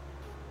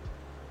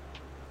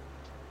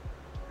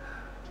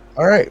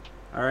 All right,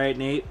 All right,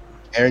 Nate.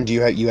 Aaron, do you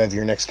have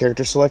your next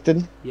character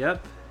selected?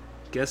 Yep.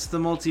 Guess the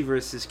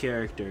multiverse's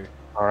character.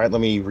 All right,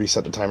 let me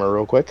reset the timer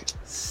real quick.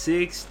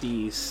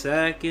 60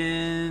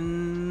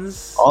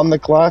 seconds. On the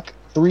clock,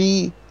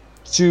 3,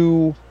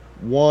 2,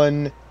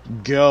 1,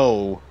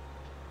 go.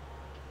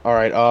 All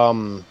right,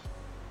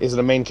 is it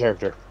a main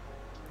character?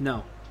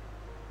 No.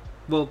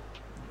 Well,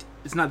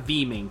 it's not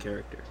the main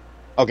character.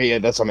 Okay, yeah,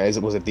 that's what I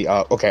mean. Was it the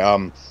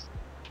okay,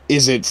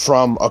 is it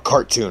from a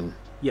cartoon?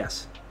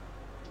 Yes.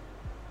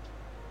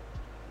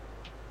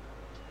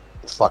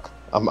 Fuck.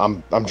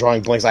 I'm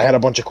drawing blanks. I had a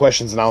bunch of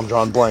questions and now I'm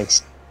drawing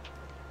blanks.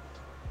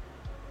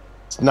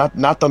 It's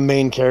not the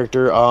main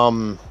character.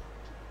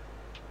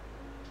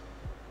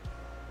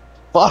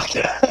 Fuck.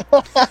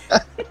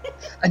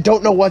 I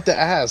don't know what to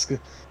ask. see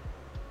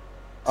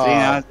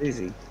now it's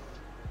easy.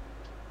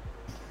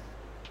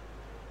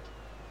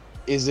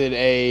 Is it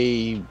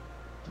a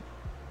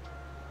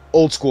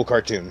old school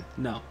cartoon?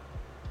 No.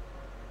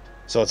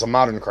 So it's a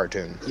modern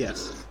cartoon.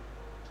 Yes.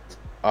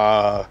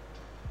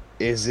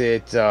 Is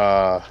it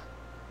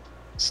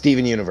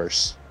Steven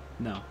Universe?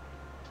 No.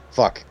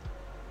 Fuck.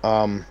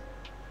 Yeah,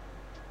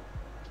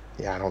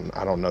 I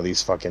don't know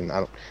these fucking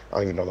I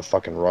don't even know the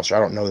fucking roster. I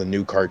don't know the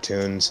new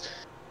cartoons.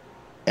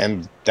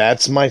 And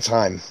that's my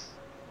time.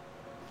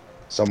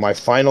 So my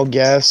final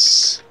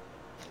guess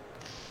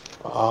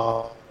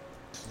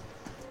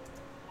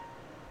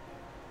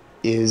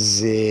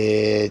is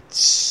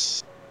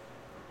it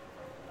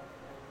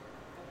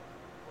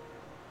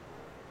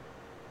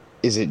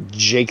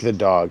Jake the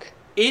dog?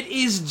 It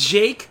is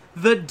Jake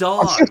the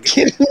dog. Are you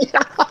kidding me?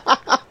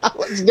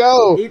 Let's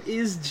go. It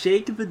is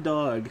Jake the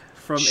dog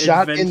from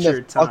Shot Adventure in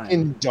the Time.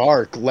 fucking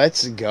dark.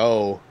 Let's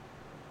go.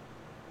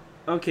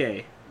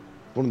 Okay.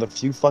 One of the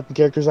few fucking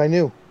characters I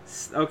knew.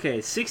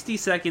 Okay, 60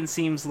 seconds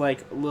seems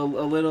like a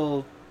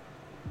little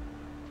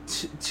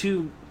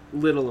too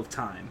little of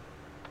time.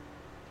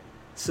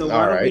 So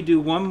why don't we do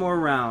one more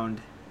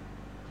round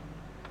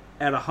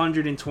at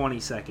 120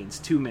 seconds,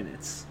 2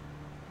 minutes.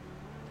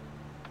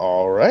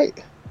 All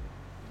right.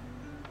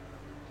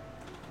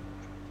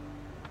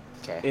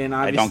 Okay. And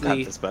I don't got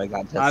obviously, this, but I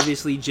got this.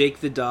 obviously Jake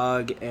the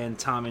dog and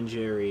Tom and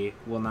Jerry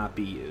will not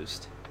be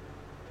used.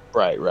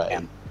 Right.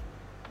 Yeah.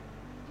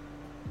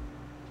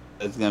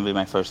 That's gonna be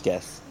my first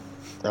guess.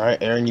 All right,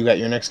 Aaron, you got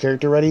your next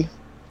character ready?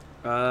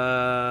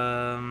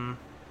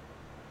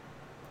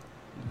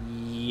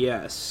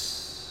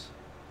 Yes.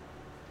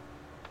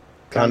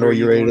 Condor,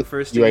 you ready? going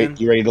first You again?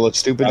 ready to look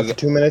stupid Okay. for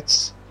 2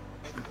 minutes?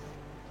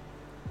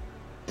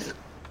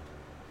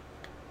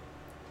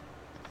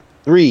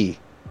 3,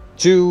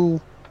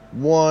 2,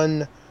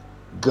 1,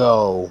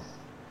 go.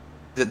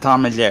 Is it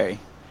Tom and Jerry?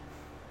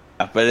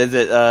 But is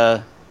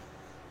it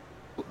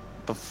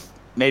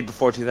made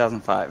before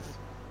 2005?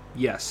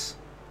 Yes.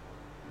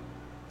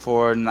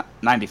 For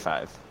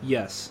 95?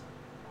 Yes.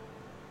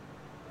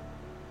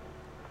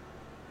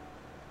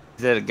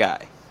 Is it a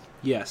guy?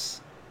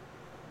 Yes.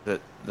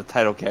 The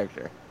title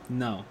character?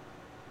 No.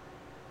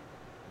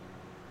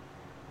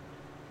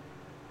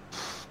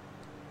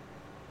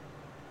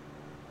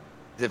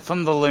 Is it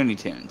from the Looney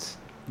Tunes?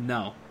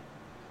 No.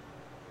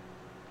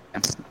 I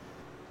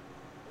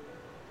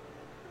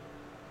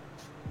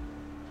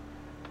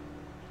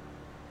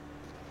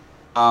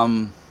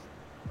don't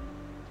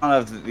know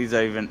if these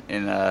are even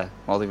in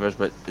multiverse,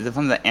 but is it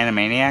from the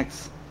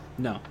Animaniacs?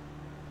 No.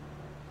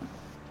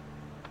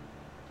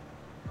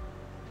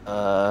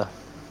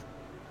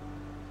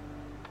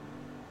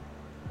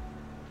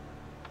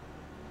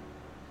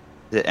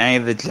 Is it any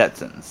of the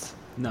Jetsons?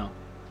 No. Am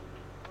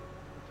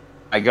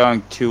I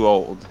going too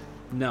old?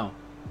 No.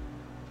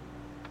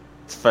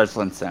 It's Fred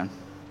Flintstone.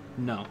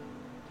 No.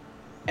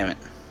 Damn it.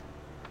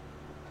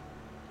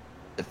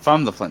 Is it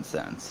from the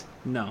Flintstones?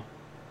 No.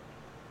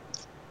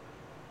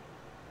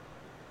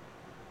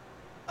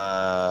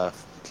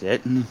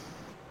 Shit.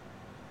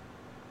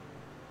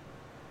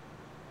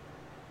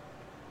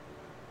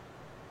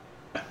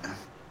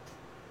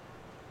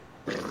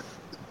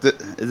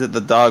 Is it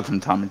the dog from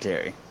Tom and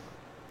Jerry?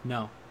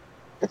 No.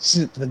 It's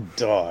the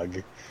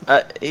dog.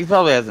 He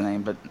probably has a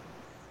name, but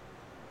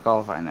call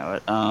if I know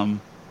it.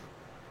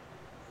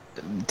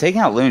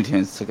 Taking out Looney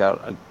Tunes took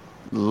out a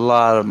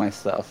lot of my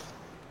stuff.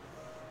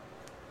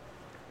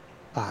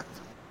 Fuck.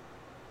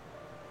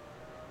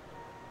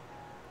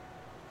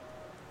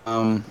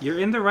 You're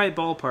in the right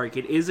ballpark.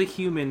 It is a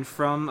human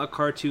from a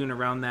cartoon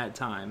around that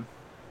time.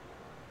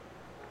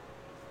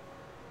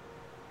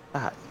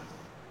 God.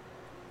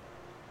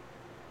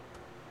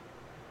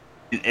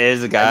 It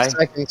is a guy? 10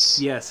 seconds.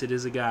 Yes, it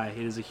is a guy. It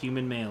is a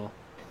human male.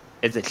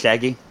 Is it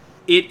Shaggy?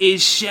 It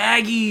is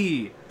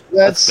Shaggy!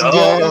 Let's Let's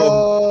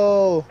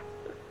go.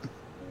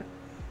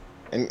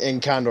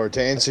 And Condor, to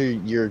answer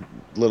your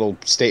little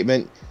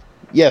statement,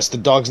 yes, the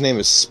dog's name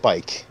is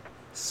Spike,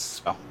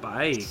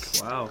 Spike.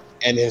 Wow.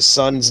 and his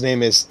son's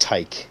name is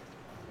Tyke.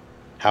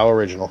 How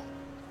original.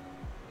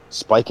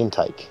 Spike and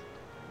Tyke.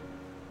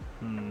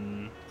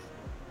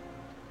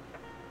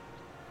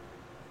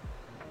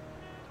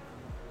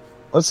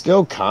 Let's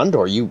go,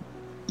 Condor. You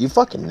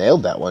fucking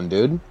nailed that one,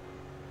 dude.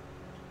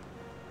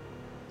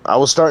 I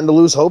was starting to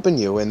lose hope in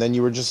you, and then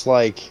you were just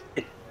like,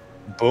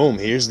 boom,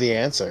 here's the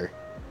answer.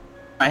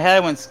 My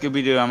head went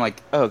Scooby-Doo. I'm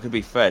like, oh, it could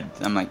be Fred.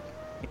 I'm like,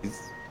 he's...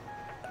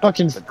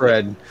 Fucking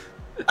Fred.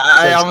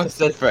 I almost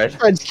said Fred.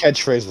 Fred's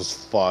catchphrase was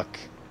fuck.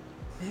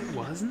 It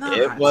was not.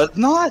 It was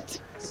not.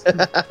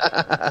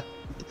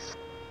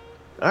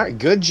 Alright,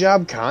 good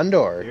job,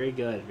 Condor. Very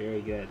good,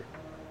 very good.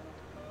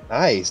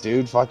 Nice,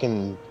 dude.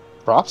 Fucking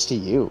props to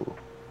you.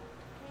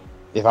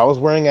 If I was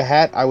wearing a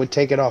hat, I would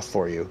take it off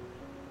for you.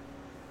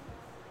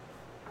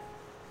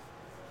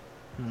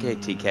 Okay,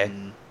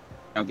 TK.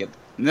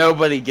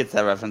 Nobody gets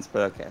that reference,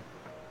 but okay.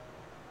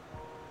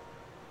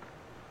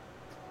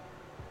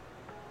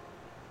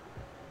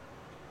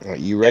 Are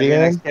you ready, Your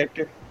Aaron? next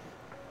character?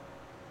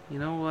 You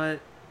know what?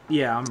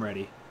 Yeah, I'm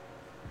ready.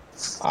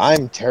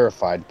 I'm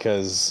terrified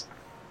because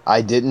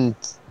I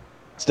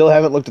still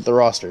haven't looked at the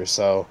roster,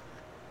 so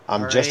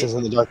I'm just Alright. as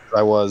in the dark as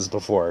I was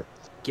before.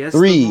 Guess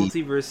 3. the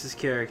multiverse's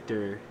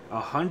character.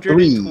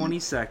 120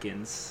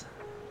 seconds.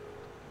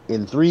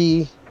 In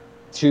 3,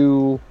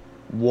 2,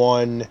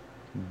 1,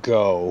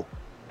 go.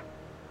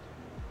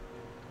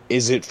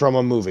 Is it from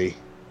a movie?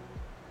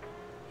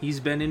 He's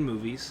been in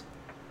movies.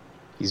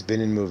 He's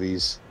been in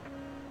movies.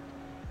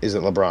 Is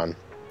it LeBron?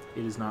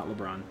 It is not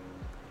LeBron.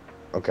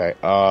 Okay.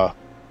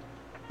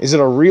 Is it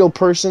a real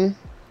person?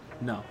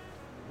 No,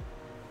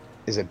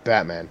 Is it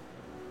Batman?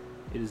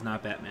 it is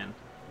not Batman.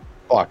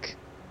 Fuck.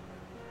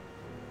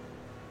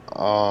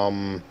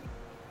 Are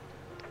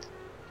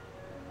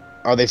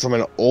they from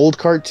an old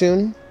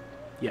cartoon?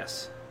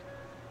 Yes.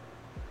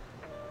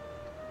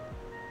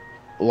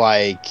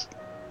 Like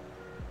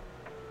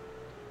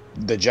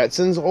the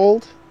Jetsons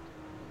old?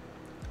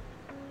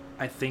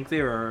 I think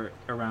they were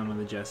around when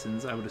the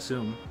Jetsons, I would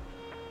assume.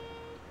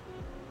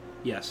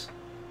 Yes.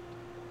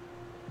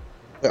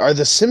 Are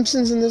the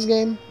Simpsons in this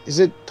game? Is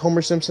it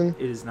Homer Simpson?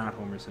 It is not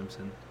Homer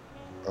Simpson.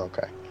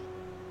 Okay.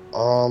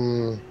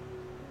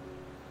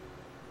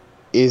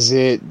 Is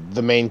it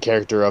the main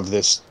character of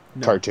this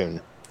No.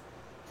 cartoon?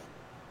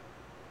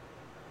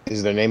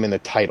 Is their name in the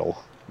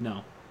title?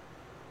 No.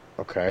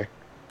 Okay.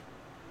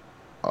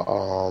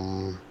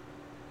 Son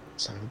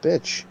of a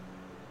bitch.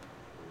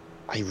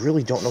 I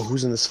really don't know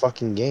who's in this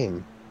fucking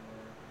game.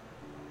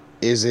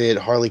 Is it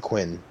Harley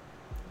Quinn?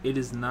 It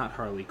is not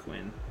Harley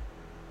Quinn.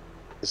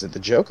 Is it the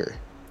Joker?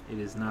 It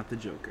is not the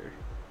Joker.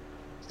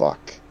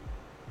 Fuck.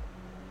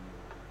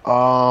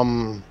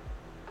 I'm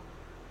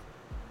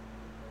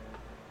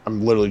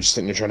literally just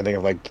sitting there trying to think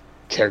of like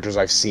characters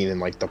I've seen in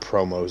like the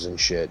promos and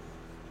shit.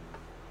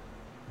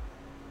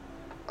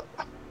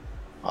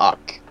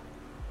 Fuck.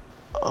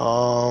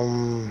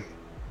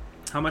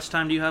 How much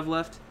time do you have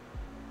left?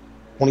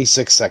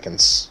 26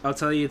 seconds. I'll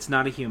tell you, it's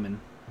not a human.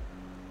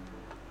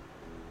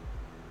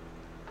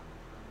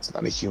 It's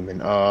not a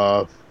human.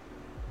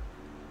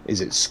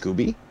 Is it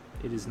Scooby?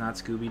 It is not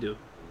Scooby-Doo.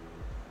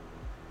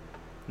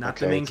 Not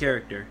the Okay. main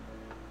character.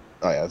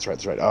 Oh yeah, that's right.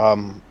 That's right.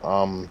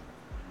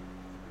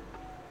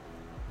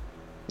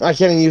 I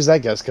can't even use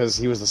that guess because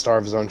he was the star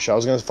of his own show. I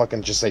was gonna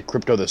fucking just say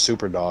Crypto the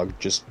Super Dog,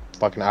 just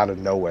fucking out of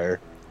nowhere.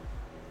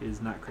 It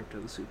is not Crypto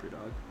the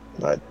Superdog.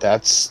 But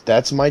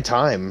that's my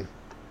time,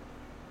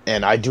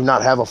 and I do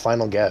not have a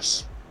final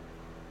guess.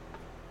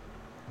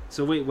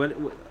 So wait,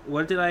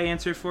 what did I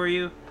answer for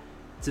you?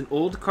 It's an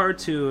old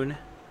cartoon,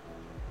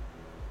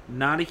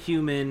 not a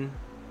human,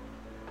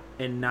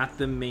 and not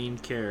the main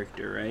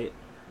character, right?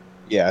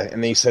 Yeah,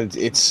 and then you said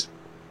it's.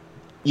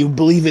 You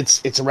believe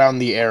it's around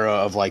the era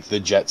of like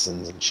the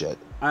Jetsons and shit.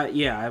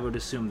 Yeah, I would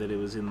assume that it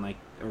was in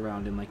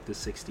around in the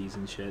 60s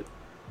and shit.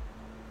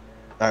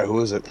 All right, who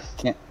is it?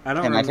 I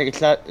don't Can I remember. take a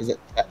shot? Is it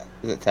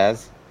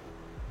Taz?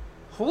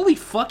 Holy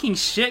fucking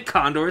shit,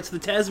 Condor! It's the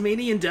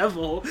Tasmanian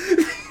Devil.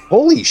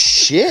 Holy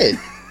shit!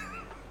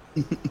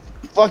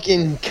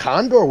 Fucking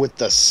Condor with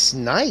the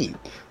snipe.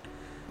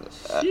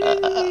 Sheesh.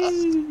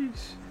 You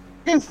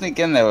can sneak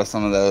in there with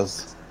some of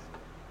those.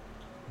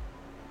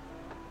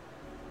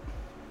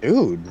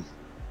 Dude.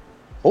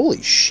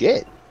 Holy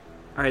shit.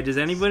 All right. Does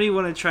anybody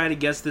want to try to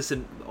guess this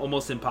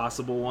almost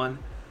impossible one?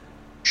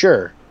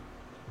 Sure.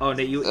 Oh,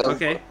 Nate, you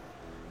okay?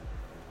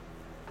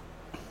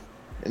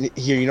 And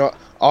here, you know what?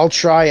 I'll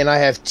try, and I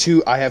have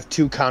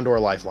two Condor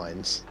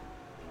lifelines.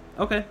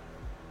 Okay.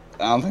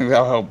 I don't think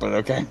that'll help, but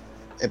okay.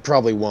 It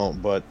probably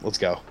won't, but let's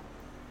go.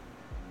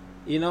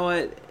 You know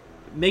what?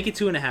 Make it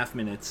 2.5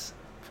 minutes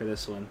for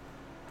this one.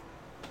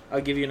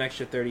 I'll give you an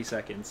extra 30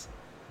 seconds.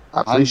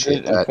 I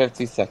appreciate that.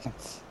 150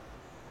 seconds.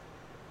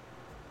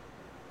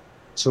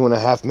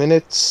 2.5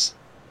 minutes.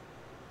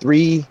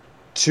 3,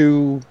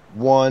 2,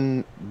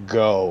 1,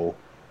 go.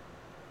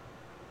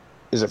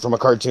 Is it from a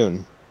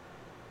cartoon?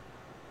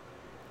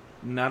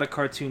 Not a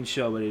cartoon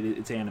show, but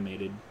it's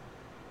animated.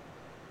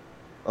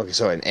 Okay,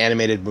 so an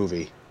animated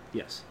movie.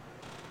 Yes.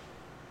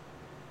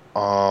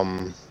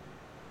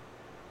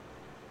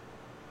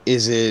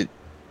 Is it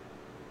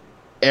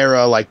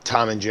era like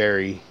Tom and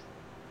Jerry?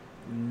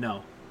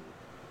 No.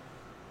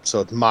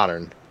 So it's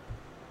modern.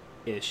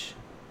 Ish.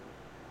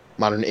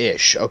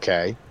 Modern-ish,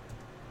 okay.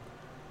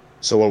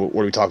 So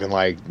what are we talking,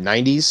 like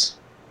 90s?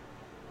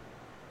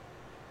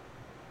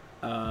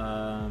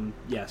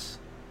 Yes.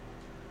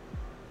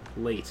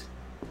 Late.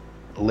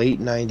 Late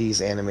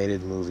 90s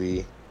animated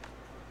movie.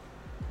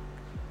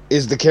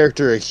 Is the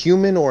character a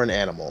human or an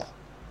animal?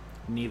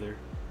 Neither.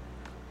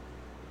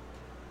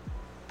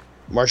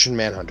 Martian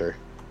Manhunter.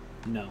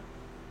 No.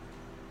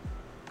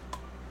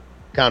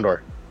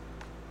 Condor.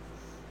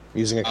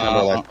 Using a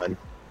Condor lifeline.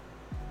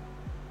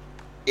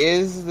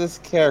 Is this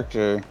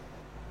character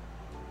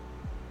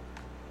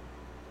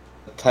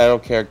the title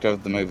character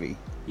of the movie?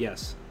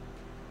 Yes.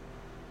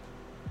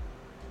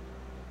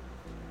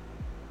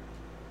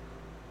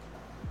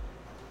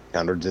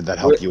 Condor, did that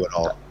help you at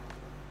all?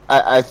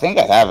 I think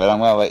I have it. I'm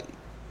gonna let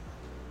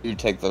you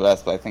take the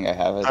rest, but I think I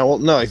have it. Well,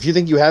 no, if you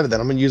think you have it,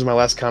 then I'm going to use my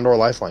last Condor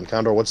lifeline.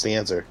 Condor, what's the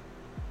answer?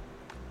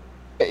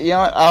 You know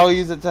what? I'll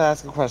use it to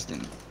ask a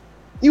question.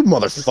 You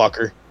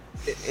motherfucker.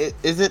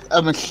 Is it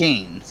a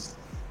machine?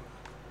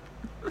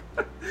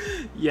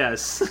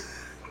 Yes.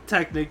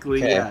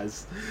 Technically, Okay.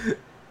 yes.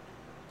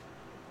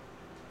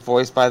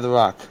 Voiced by The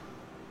Rock.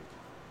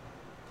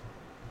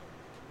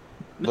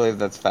 I believe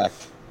that's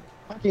fact.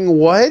 Fucking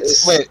what? Wait,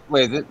 is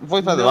it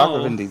voiced by The Rock or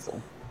No. Vin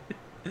Diesel?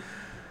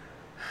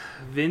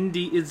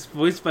 It's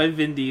voiced by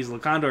Vin Diesel.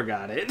 Condor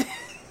got it.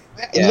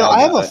 You Yeah, know, I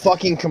I have got a it.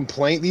 fucking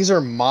complaint. These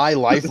are my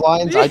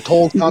lifelines. I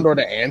told Condor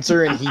to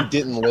answer, and he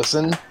didn't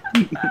listen.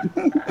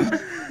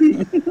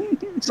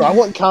 So I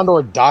want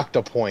Condor docked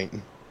a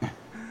point.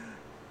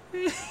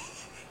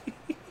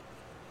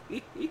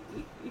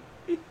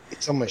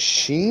 It's a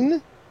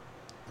machine?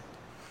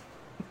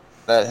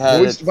 That had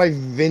Voiced by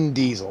Vin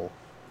Diesel.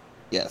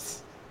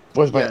 yes.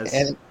 Voiced by Yes.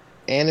 an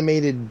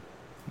animated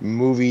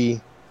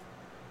movie.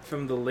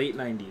 From the late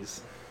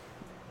 90s.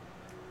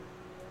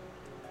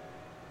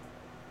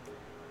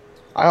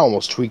 I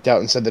almost tweaked out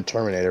and said the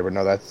Terminator, but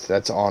no,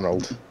 that's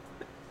Arnold.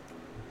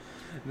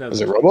 No,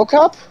 Was it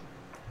RoboCop?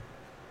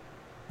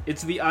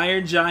 It's the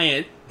Iron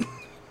Giant.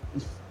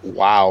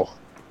 Wow.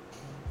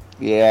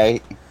 Yeah.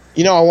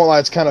 You know, I won't lie,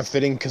 it's kind of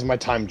fitting because my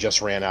time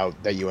just ran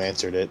out that you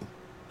answered it.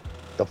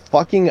 The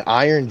fucking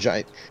Iron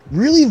Giant.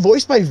 Really?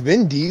 Voiced by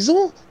Vin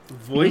Diesel?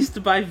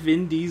 Voiced by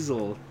Vin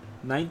Diesel.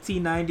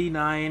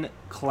 1999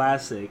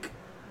 classic.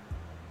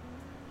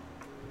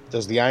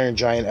 Does the Iron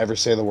Giant ever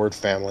say the word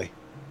family?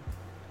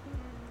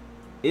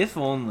 If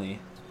only.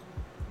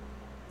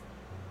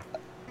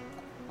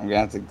 I'm gonna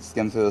have to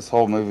skim through this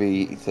whole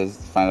movie to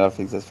find out if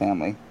he's his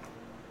family.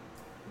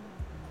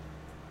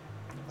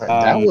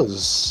 That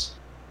was...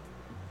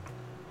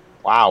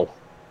 Wow.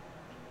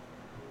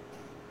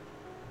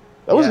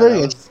 That was Yeah,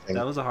 very interesting.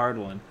 That was a hard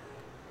one.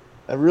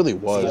 That really The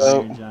was.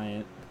 So- Iron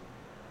Giant.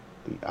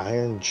 The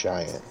Iron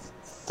Giant.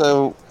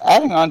 So,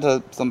 adding on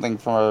to something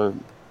from our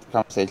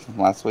conversation from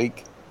last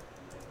week,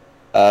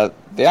 the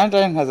Iron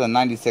Giant has a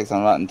 96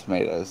 on Rotten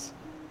Tomatoes,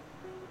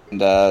 and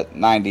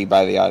 90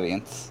 by the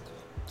audience.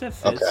 That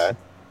fits. Okay.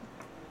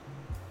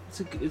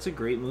 It's a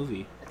great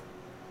movie.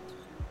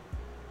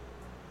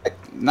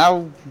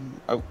 Now,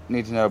 I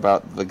need to know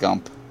about the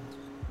Gump.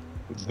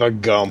 The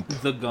Gump.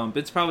 The Gump.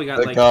 It's probably got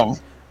The like Gump.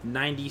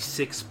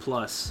 96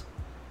 plus.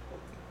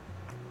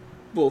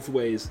 Both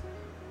ways.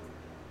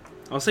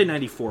 I'll say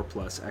 94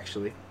 plus,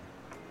 actually.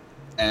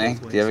 Any?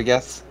 Both Do you have a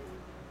guess?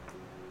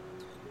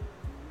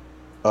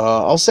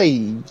 I'll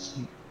say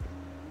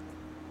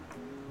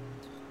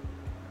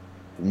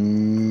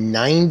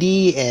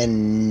 90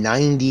 and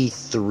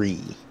 93.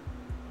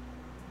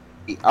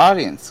 The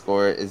audience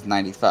score is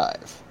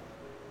 95.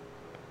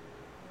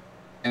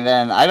 And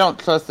then I don't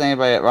trust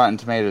anybody at Rotten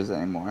Tomatoes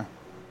anymore.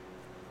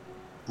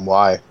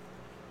 Why?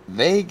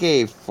 They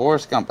gave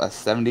Forrest Gump a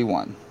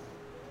 71.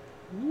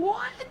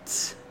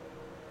 What?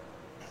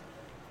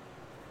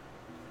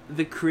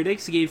 The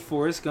critics gave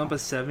Forrest Gump a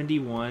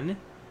 71.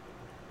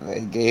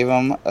 They gave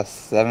him a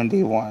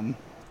 71.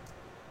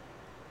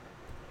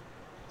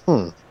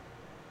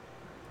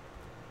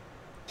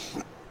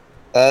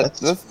 That's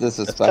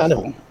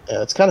disrespectful.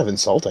 It's kind of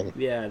insulting.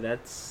 Yeah,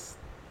 that's...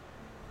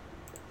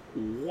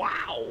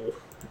 Wow.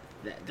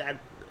 That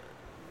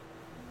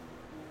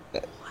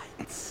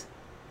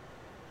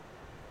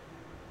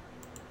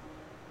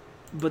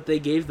But they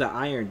gave the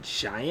Iron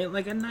Giant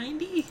like a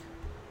 90?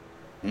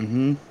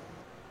 Mm-hmm.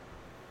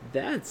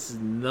 That's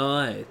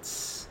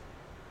nuts.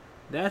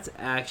 That's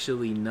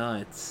actually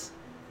nuts.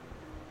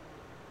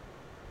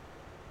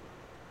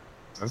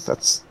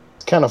 That's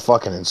kind of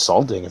fucking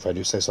insulting, if I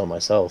do say so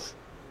myself.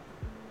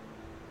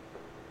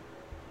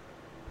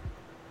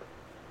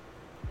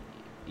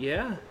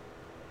 Yeah.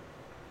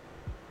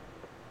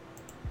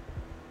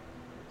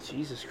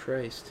 Jesus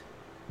Christ.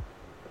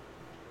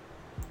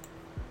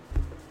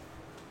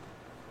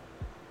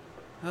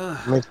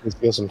 It makes me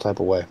feel some type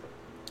of way.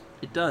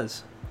 It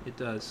does. It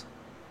does.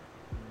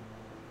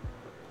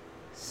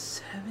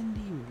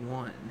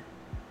 71.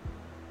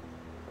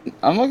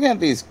 I'm looking at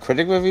these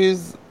critic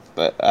reviews,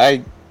 but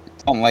I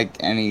don't like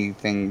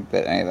anything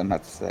that any of them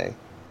have to say.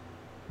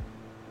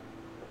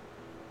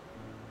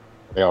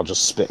 They all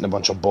just spitting a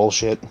bunch of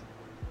bullshit.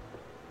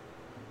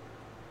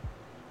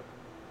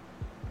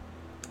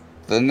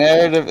 The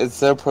narrative is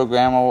so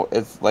programmable,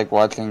 it's like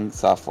watching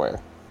software.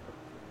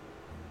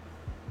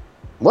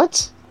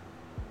 What?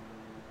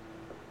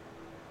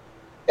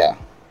 Yeah.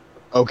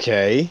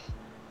 Okay.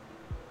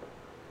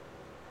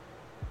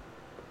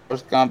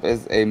 Forrest Gump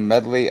is a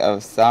medley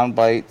of sound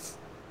bites,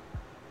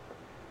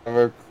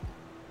 clever,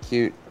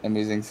 cute,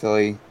 amusing,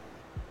 silly,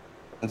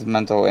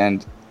 sentimental,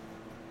 and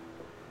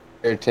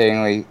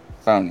irritatingly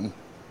phony.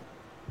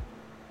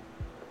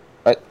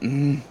 But,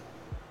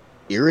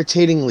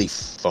 Irritatingly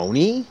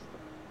phony?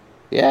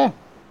 yeah,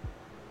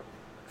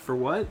 For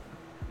what?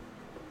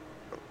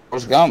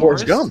 Forrest Gump.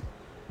 Forrest Gump.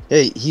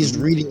 Hey, he's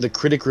reading the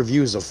critic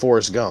reviews of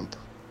Forrest Gump.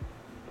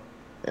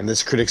 And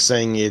this critic's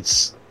saying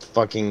it's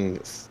fucking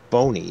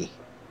phony.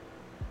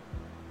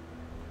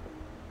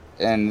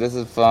 And this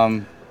is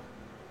from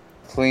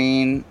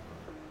Clean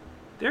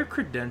Their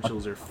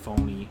credentials are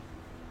phony.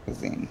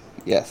 Magazine.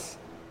 Yes.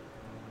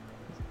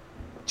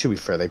 To be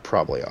fair, they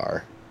probably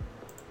are.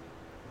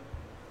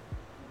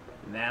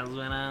 That's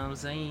what I'm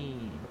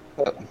saying.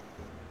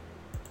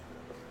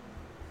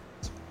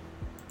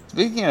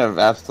 Speaking of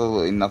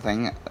absolutely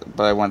nothing,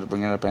 but I wanted to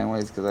bring it up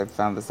anyways because I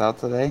found this out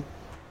today.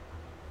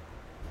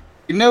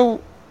 You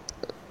know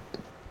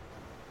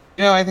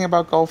anything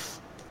about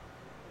golf?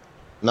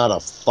 Not a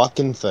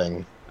fucking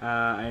thing.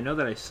 I know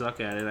that I suck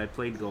at it. I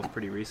played golf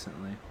pretty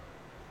recently.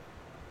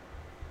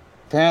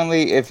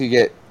 Apparently, if you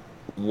get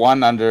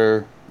one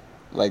under,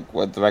 like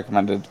what the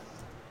recommended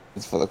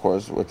is for the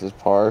course, which is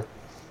par,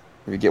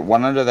 if you get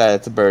one under that,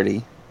 it's a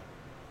birdie.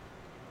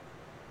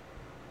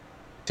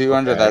 Two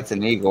under, that's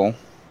an eagle.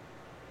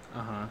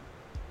 Uh-huh.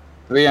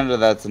 3 under,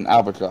 that's an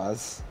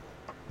albatross.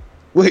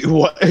 Wait,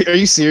 what? Are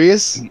you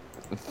serious?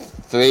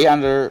 3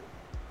 under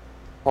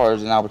par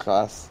is an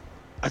albatross.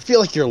 I feel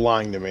like you're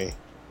lying to me.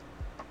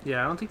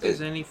 Yeah, I don't think there's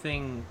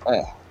anything...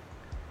 Yeah.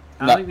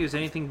 I don't think there's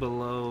anything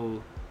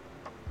below...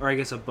 Or I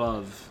guess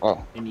above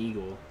an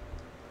eagle.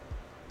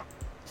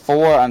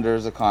 4 under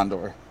is a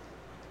condor.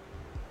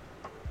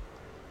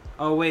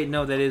 Oh, wait,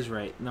 no, that is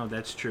right. No,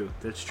 that's true.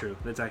 That's true.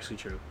 That's actually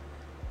true.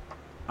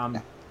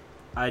 Yeah.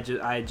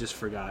 I just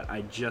forgot.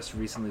 I just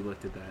recently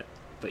looked at that.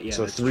 But yeah,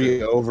 So that's 3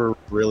 true. over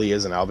really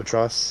is an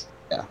albatross?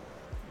 Yeah.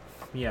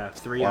 Yeah,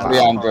 3 Wow. under 3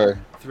 par. under.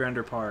 3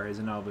 under par is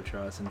an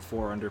albatross, and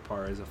 4 under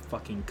par is a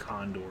fucking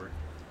condor.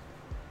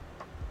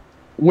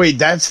 Wait,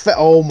 that's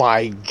oh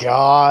my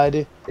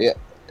god. Yeah.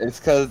 It's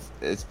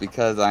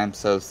because I'm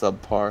so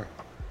subpar.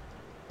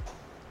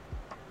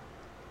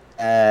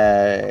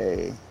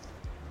 Hey.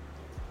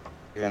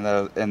 Even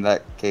though in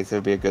that case it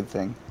would be a good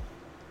thing.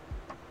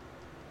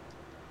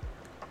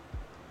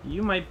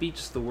 You might be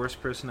just the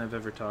worst person I've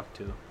ever talked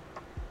to.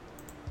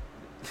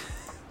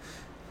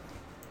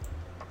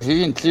 If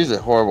you can choose a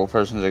horrible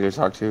person to go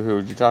talk to, who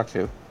would you talk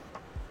to?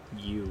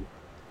 You.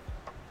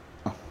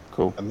 Oh,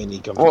 cool. I mean, he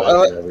comes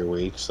Well, back here every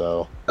week,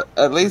 so...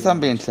 At least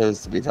I'm being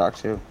chosen to be talked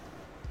to.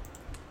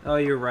 Oh,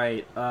 you're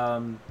right.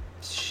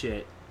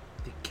 Shit.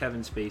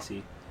 Kevin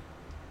Spacey.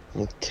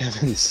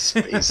 Kevin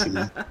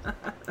Spacey.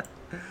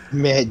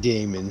 Matt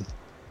Damon.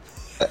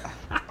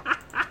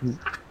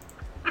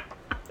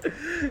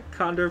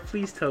 Condor,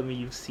 please tell me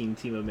you've seen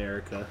Team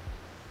America.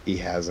 He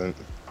hasn't.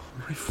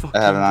 Oh my fucking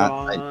I have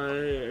not.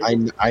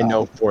 god. I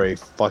know for a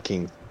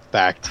fucking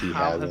fact he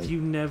How hasn't. have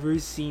you never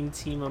seen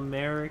Team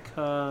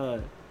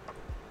America?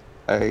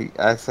 I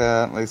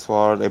accidentally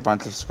swallowed a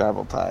bunch of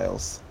Scrabble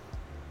tiles.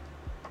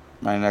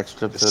 My next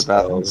trip to the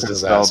bathroom Spells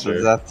spelled disaster.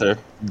 disaster.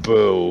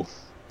 Boo.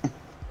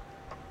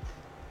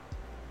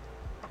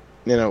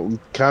 You know,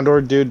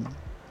 Condor, dude,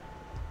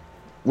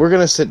 we're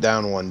gonna sit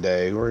down one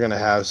day. We're gonna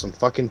have some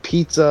fucking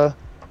pizza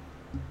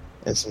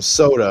and some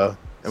soda,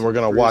 and we're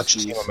gonna watch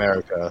Brewskis. Team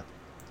America.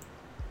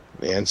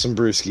 And some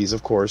brewskis,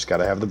 of course.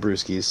 Gotta have the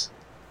brewskis.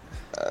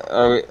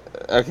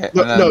 Okay.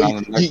 No, and then no, on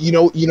the next-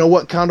 you know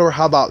what, Condor?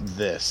 How about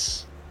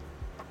this?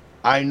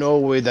 I know a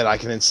way that I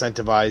can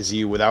incentivize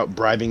you without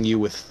bribing you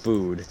with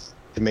food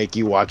to make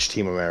you watch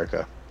Team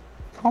America.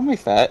 Call me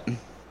fat.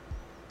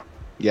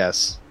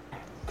 Yes.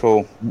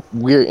 Cool.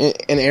 And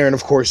Aaron,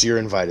 of course, you're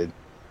invited.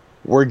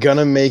 We're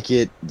gonna make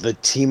it the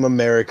Team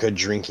America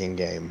drinking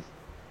game.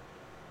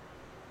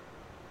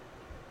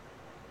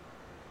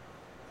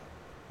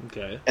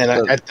 Okay. And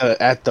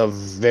at the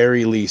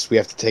very least, we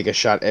have to take a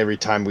shot every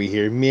time we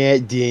hear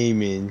Matt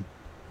Damon.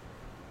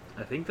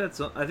 I think that's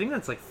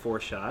like 4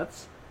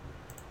 shots.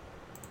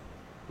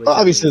 Which, Well,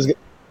 I mean,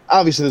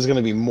 obviously, there's going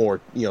to be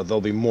more.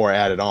 There'll be more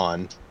added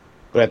on.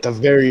 But at the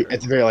very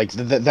like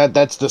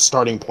that's the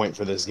starting point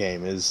for this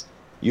game is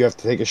you have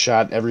to take a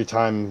shot every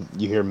time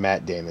you hear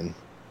Matt Damon.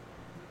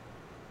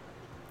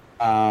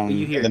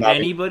 You hear then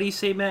anybody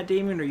say Matt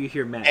Damon, or you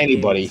hear Matt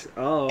Anybody. Damon?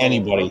 Oh,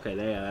 Anybody. Okay,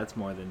 yeah, that's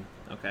more than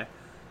okay.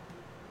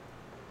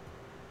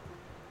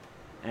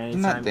 Matt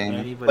Anytime Damon.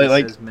 anybody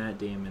Like- says Matt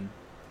Damon,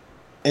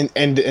 And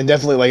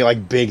definitely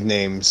like big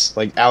names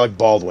like Alec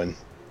Baldwin.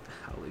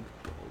 Alec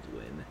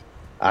Baldwin.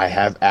 I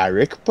have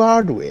Alec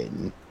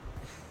Baldwin.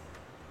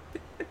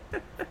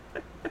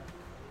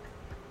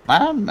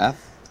 Am I on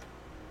meth?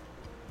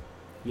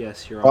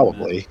 Yes, you're on.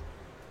 Probably.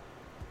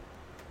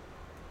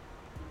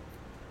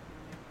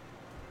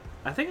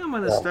 I think I'm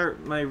gonna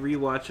start my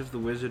rewatch of The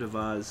Wizard of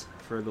Oz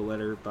for the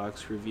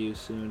Letterboxd review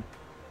soon.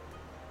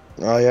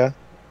 Oh yeah.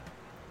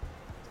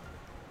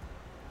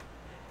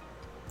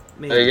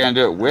 Maybe. Are you gonna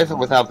do it with or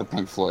without the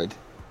Pink Floyd?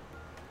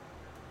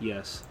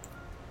 Yes.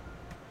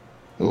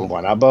 Cool.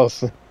 Why not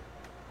both?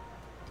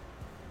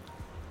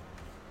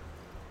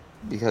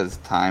 Because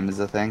time is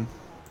a thing.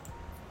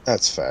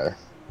 That's fair.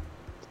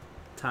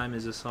 Time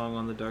is a song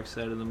on the Dark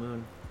Side of the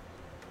Moon.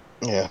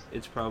 Yeah.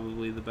 It's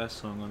probably the best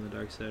song on the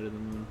Dark Side of the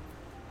Moon.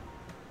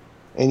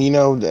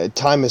 And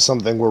time is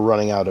something we're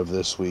running out of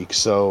this week.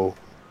 So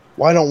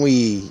why don't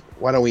we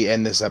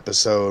end this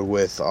episode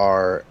with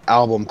our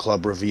album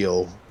club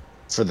reveal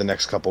for the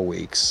next couple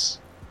weeks?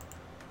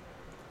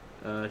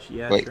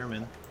 Yeah, Wait. sure,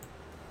 man.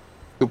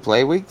 2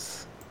 play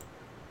weeks?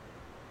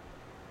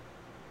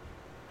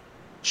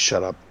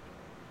 Shut up.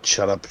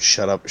 Shut up.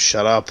 Shut up.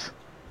 Shut up.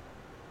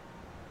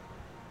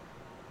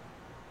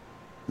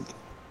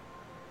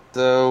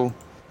 So,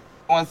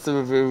 who wants to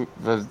review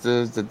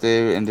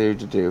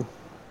the do?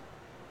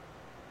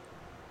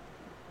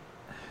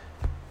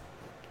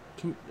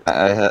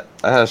 I had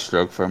a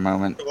stroke for a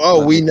moment.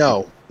 Oh, we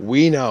know.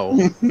 We know.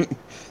 Not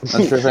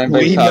sure if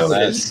anybody We caught know that.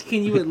 this.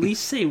 Can you at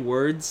least say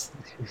words?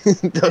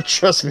 Don't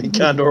trust me,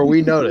 Condor.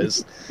 We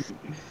noticed.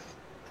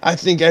 I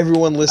think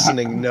everyone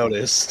listening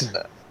noticed.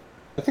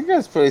 I think I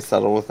was pretty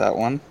subtle with that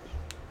one.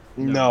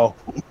 No.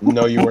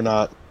 No, you were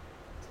not.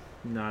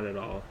 Not at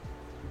all.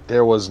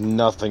 There was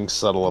nothing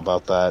subtle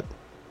about that.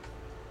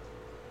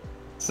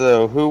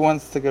 So, who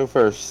wants to go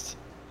first?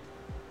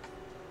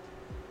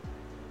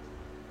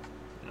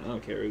 I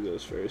don't care who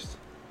goes first.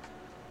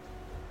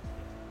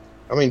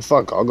 I mean,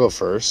 fuck, I'll go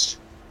first.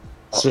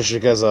 Especially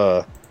because,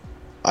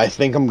 I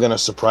think I'm gonna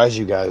surprise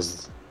you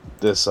guys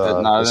this, Is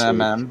it not this an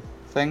week. MM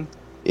thing?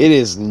 It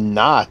is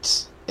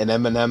not an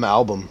Eminem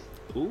album.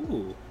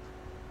 Ooh.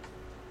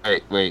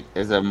 Wait.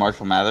 Is it a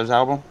Marshall Mathers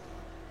album?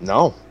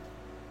 No.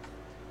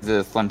 Is it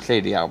a Slim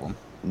Shady album?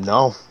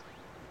 No.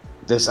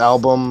 This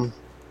album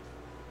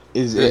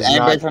is Is it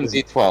anybody not... from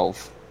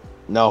D12?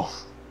 No.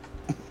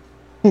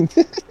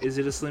 Is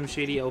it a Slim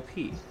Shady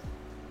LP?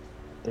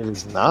 It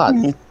is not.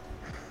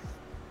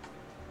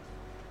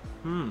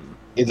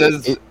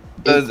 Does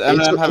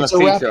Eminem have a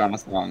feature on a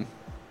song?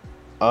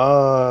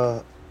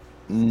 No.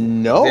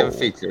 Does he have a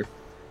feature?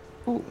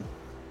 Ooh.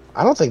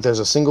 I don't think there's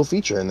a single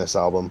feature in this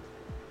album.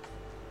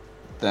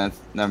 Then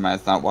never mind.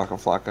 It's not Waka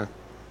Flocka.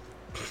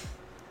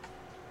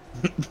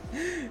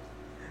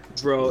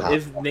 Bro,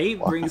 if Nate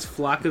brings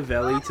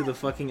Flockavelli to the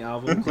fucking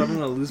album club, I'm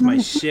gonna lose my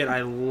shit.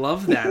 I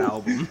love that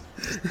album.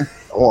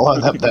 Well,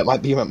 that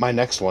might be my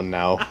next one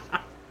now.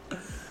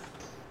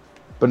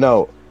 But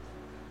no,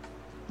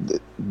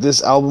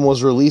 this album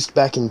was released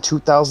back in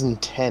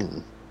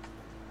 2010.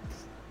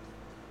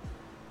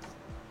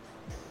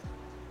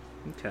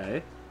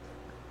 Okay.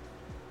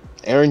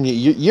 Aaron,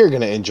 you're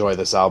gonna enjoy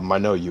this album. I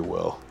know you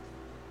will.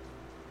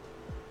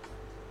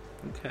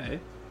 Okay.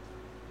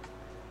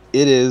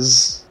 It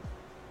is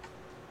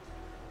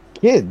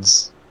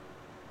Kids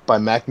by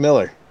Mac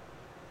Miller.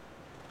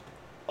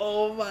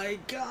 Oh my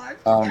god,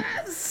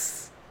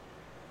 yes!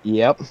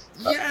 Yep.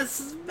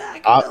 Yes,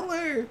 Mac I-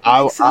 Miller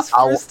I- makes his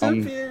I- first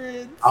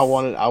appearance. I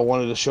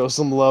wanted to show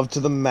some love to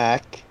the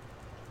Mac,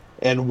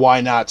 and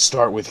why not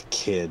start with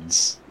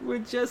Kids? We're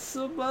just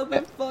some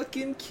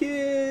motherfucking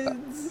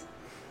kids.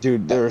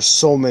 Dude, there are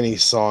so many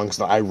songs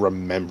that I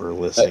remember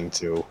listening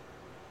to.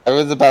 I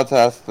was about to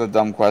ask the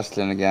dumb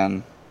question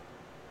again.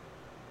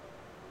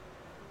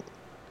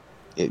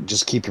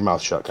 Just keep your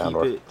mouth shut,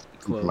 Condor. Keep it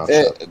close. mouth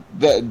shut.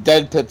 The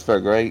Dead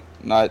Pittsburgh, right?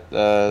 Not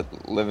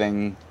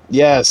Living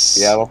Yes.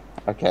 Seattle?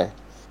 Okay.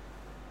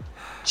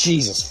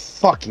 Jesus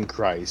fucking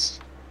Christ.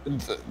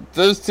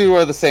 Those two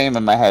are the same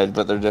in my head,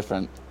 but they're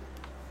different.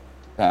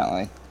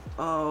 Apparently.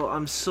 Oh,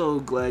 I'm so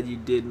glad you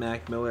did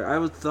Mac Miller.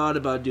 I thought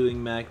about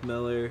doing Mac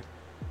Miller,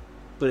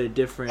 but a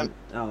different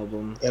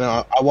album. And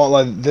I won't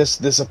lie,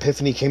 this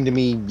epiphany came to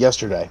me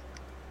yesterday.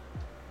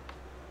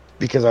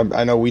 Because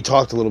I know we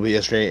talked a little bit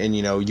yesterday, and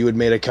you had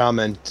made a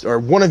comment, or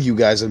one of you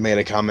guys had made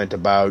a comment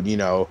about,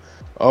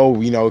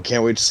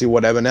 can't wait to see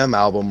what Eminem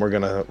album we're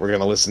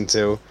gonna listen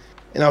to.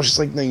 And I was just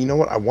like, no, you know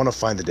what? I want to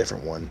find a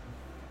different one.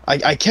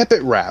 I kept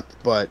it wrapped,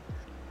 but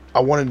I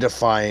wanted to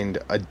find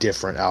a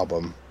different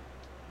album.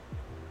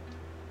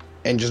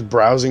 And just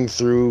browsing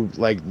through,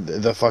 like,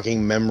 the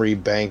fucking memory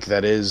bank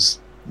that is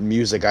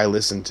music I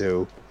listen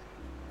to,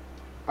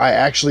 I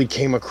actually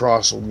came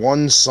across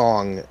one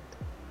song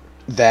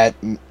that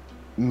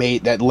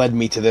led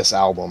me to this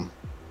album.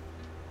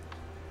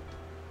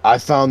 I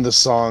found the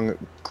song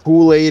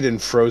Kool-Aid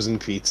and Frozen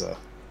Pizza.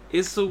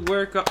 It's a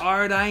work of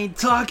art. I ain't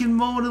talking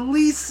Mona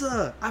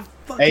Lisa. I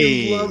fucking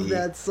Hey. love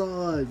that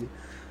song.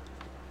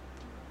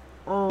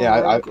 Oh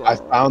Yeah, my I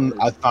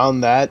God.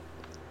 found that,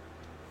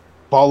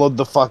 followed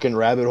the fucking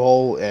rabbit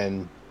hole,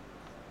 and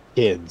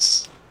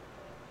kids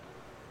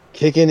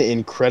kicking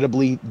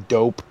incredibly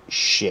dope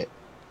shit.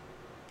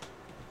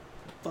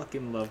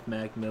 Fucking love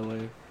Mac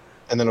Miller.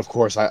 And then of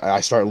course I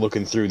start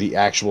looking through the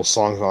actual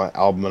songs on the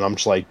album, and I'm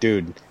just like,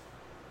 dude,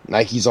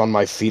 Nike's on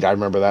my feet. I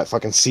remember that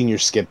fucking senior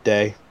skip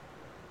day.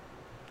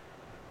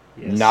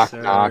 Yes, Knock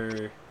sir. knock.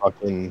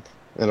 Fucking,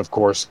 and of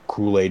course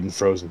Kool-Aid and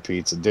Frozen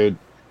Pizza, dude.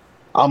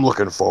 I'm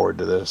looking forward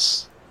to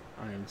this.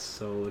 I am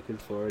so looking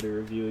forward to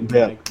reviewing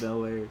Yeah. Mac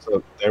Miller.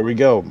 So there we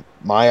go.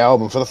 My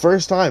album for the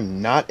first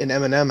time, not an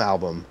Eminem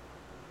album,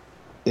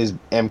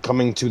 am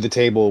coming to the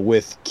table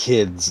with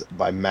Kids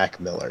by Mac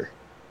Miller.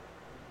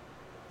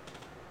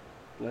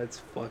 Let's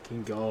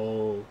fucking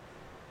go.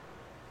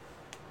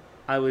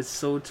 I was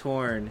so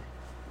torn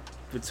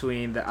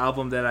between the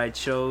album that I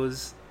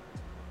chose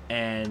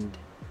and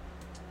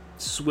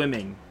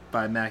Swimming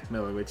by Mac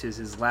Miller, which is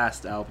his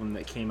last album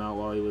that came out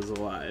while he was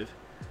alive.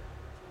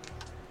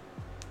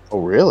 Oh,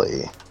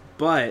 really?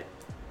 But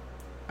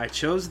I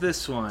chose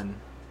this one,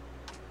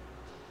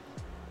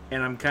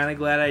 and I'm kind of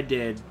glad I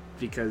did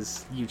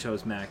because you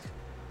chose Mac.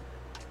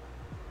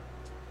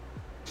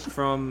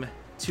 From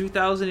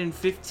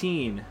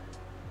 2015,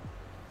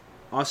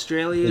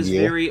 Australia's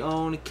Yeah. very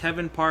own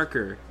Kevin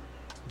Parker,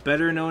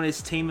 better known as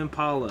Tame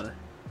Impala,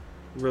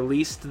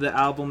 released the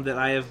album that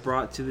I have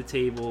brought to the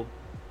table,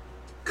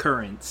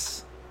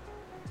 Currents.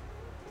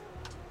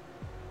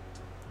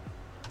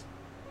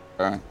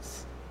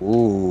 Currents.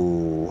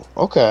 Ooh.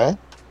 Okay.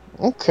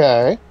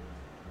 Okay.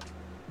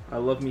 I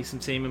love me some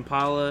Tame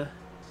Impala.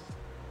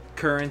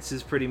 Currents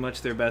is pretty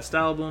much their best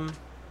album.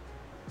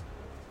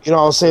 You know,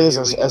 I'll say this,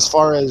 Here we as go.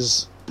 far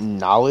as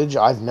knowledge,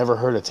 I've never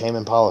heard a Tame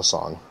Impala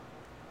song.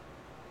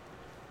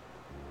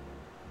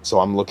 So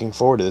I'm looking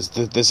forward to this.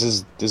 This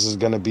is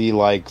gonna be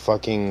like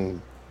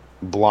fucking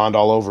Blonde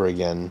all over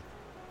again.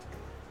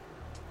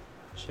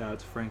 Shout out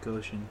to Frank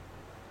Ocean.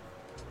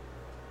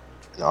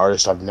 An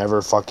artist I've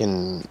never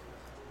fucking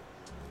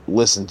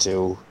listened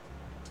to.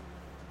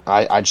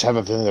 I just have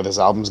a feeling that this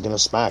album's gonna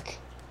smack.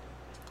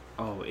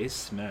 Oh, it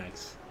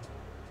smacks.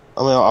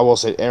 I mean, I will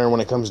say, Aaron, when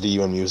it comes to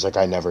you and music,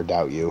 I never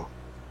doubt you.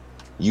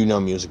 You know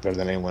music better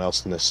than anyone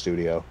else in this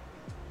studio.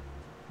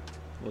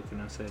 What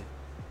can I say?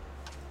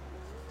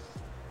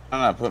 I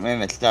don't know, put me in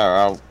the star,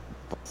 I'll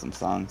put some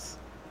songs.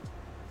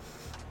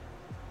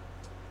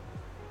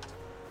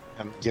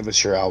 Give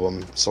us your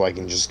album so I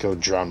can just go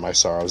drown my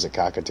sorrows at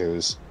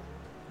Cockatoos.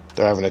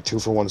 They're having a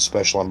 2-for-1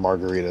 special on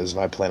margaritas, and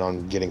I plan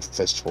on getting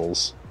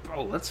fistfuls.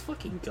 Bro, let's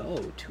fucking go.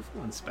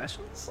 2-for-1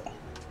 specials?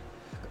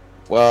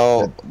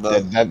 Well,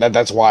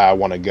 That's why I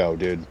want to go,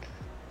 dude.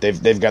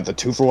 They've got the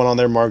 2-for-1 on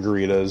their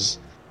margaritas,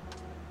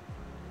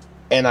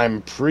 and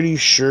I'm pretty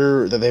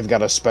sure that they've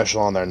got a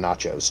special on their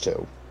nachos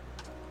too.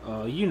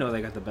 Oh, you know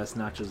they got the best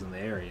nachos in the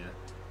area.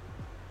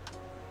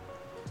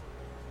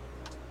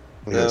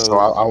 Yeah, so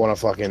I want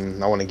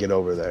to get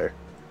over there.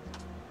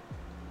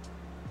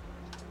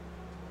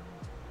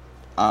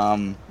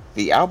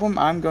 The album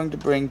I'm going to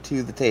bring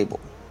to the table.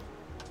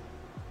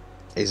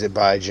 Is it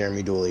by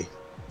Jeremy Dooley?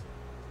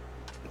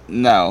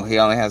 No, he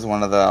only has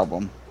one other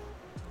album.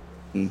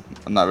 I'm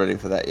not ready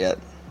for that yet.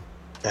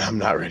 I'm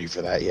not ready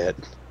for that yet.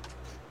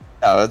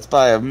 No, it's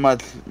by a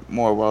much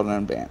more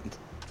well-known band.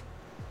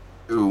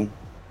 Who,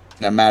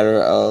 in a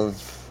matter of...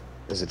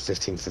 Is it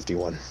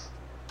 1551?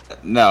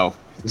 No,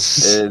 it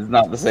is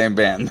not the same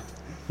band.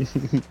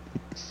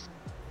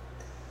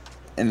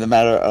 In the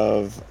matter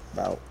of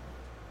about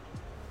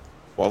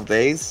 12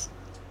 days,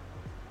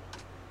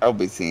 I'll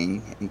be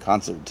seeing in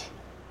concert.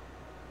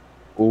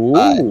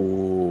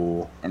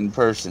 Ooh. In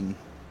person.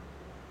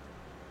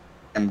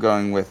 I'm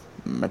going with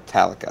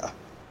Metallica.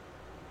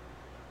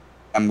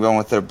 I'm going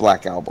with their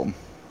Black Album.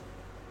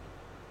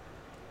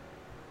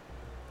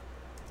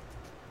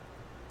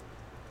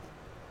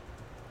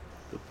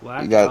 The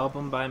Black got-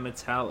 Album by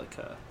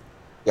Metallica.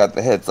 You got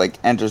the hits like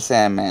Enter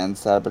Sandman,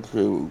 Sabbath,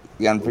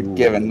 The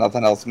Unforgiven, Ooh.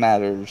 Nothing Else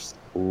Matters,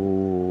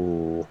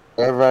 Ooh.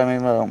 Wherever I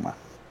May Roam.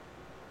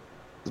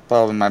 It's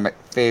probably my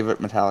favorite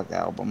Metallica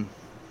album.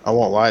 I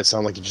won't lie, it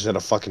sounded like you just had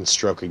a fucking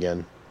stroke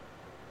again.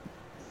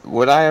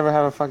 Would I ever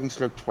have a fucking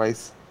stroke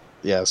twice?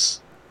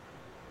 Yes.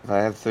 If I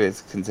have three,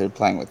 it's considered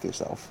playing with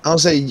yourself. I'll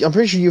say, I'm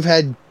pretty sure you've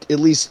had at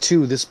least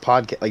 2 this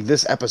podcast, like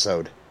this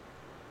episode.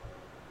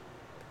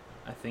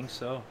 I think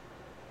so.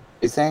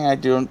 You're saying I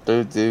do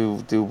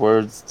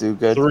words do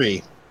good?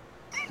 3.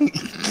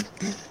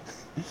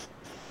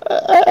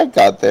 I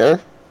got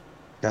there.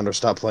 Condor,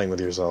 stop playing with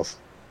yourself.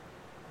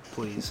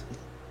 Please.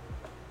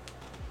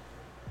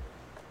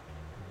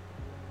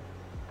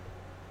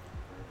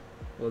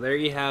 Well, there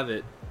you have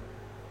it.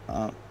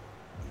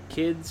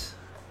 Kids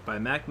by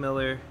Mac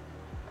Miller,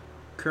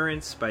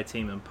 Currents by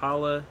Tame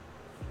Impala,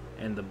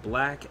 and the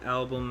Black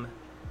Album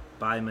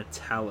by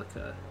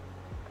Metallica.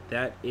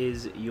 That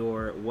is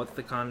your What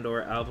the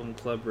Condor Album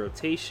Club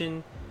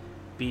rotation.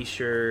 Be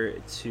sure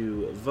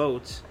to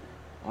vote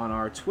on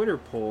our Twitter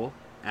poll,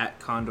 at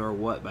Condor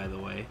What, by the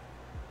way,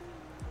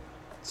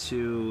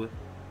 to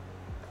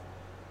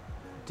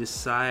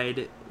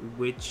decide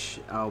which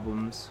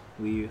albums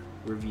we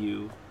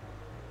review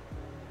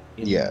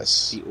in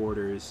the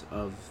orders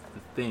of the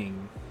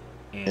thing.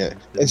 And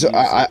so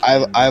I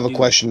have a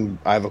question.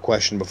 I have a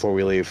question before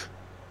we leave.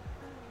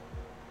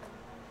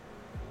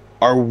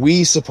 Are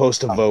we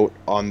supposed to vote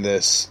on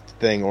this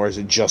thing, or is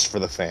it just for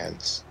the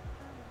fans?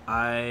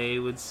 I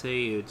would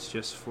say it's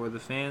just for the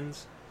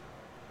fans,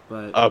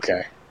 but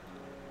okay.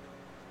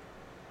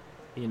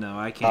 You know,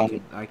 I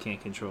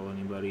can't control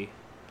anybody.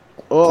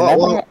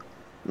 Well,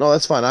 no,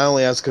 that's fine. I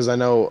only ask because I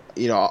know,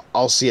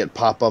 I'll see it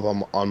pop up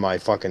on my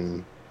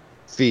fucking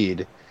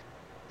feed,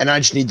 and I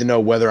just need to know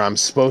whether I'm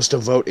supposed to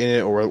vote in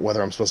it or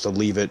whether I'm supposed to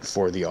leave it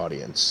for the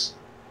audience.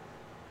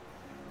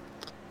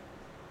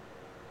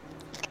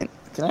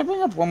 Can I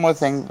bring up one more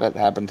thing that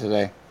happened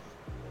today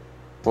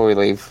before we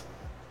leave?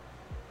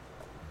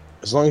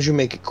 As long as you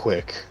make it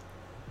quick.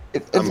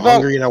 I'm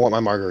hungry and I want my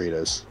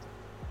margaritas.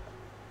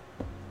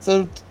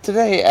 So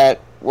today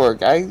at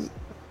work, I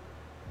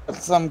had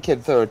some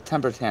kid throw a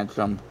temper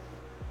tantrum.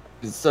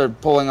 He started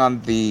pulling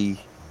on the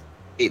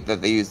gate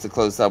that they use to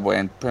close Subway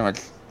and pretty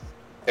much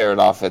tear it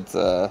off its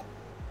like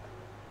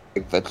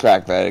the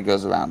track that it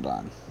goes around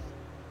on.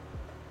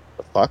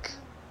 The fuck?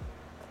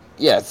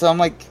 Yeah, so I'm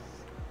like,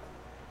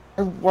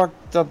 I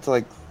walked up to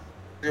like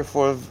 3 or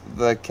 4 of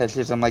the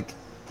cashiers. I'm like,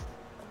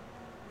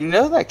 you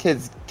know that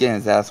kid's getting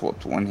his ass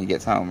whooped when he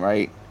gets home,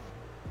 right?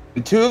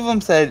 And 2 of them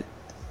said,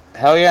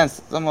 hell yeah, and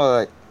some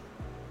were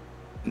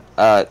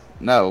like,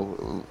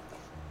 no.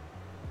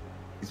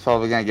 He's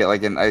probably gonna get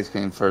like an ice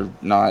cream for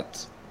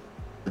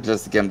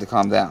just to get him to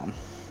calm down.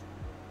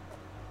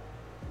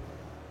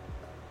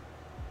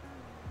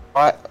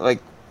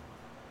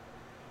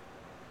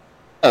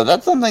 No,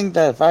 that's something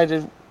that if I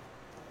did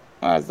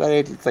when I was that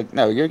age, it's like,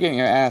 no, you're getting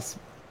your ass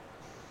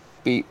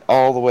beat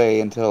all the way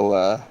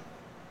until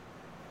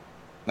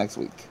next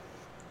week.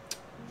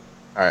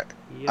 All right,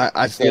 yep.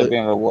 I feel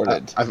being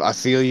rewarded. I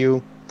feel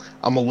you.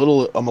 I'm a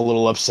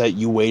little upset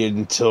you waited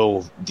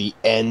until the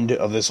end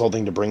of this whole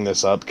thing to bring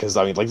this up, because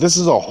I mean, like, this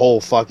is a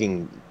whole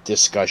fucking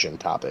discussion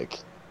topic.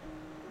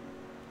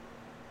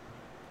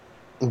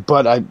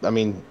 But I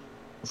mean,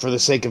 for the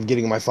sake of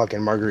getting my fucking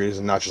margaritas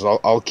and nachos,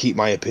 I'll keep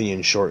my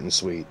opinion short and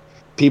sweet.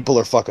 People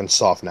are fucking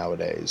soft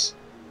nowadays.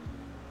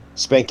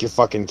 Spank your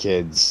fucking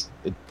kids.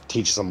 It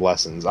teaches them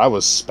lessons. I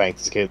was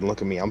spanked as a kid, and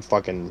look at me, I'm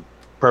fucking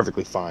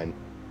perfectly fine.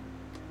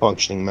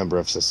 Functioning member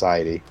of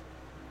society.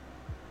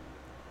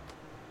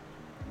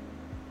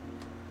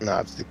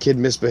 Nah, if the kid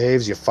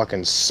misbehaves, you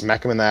fucking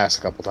smack him in the ass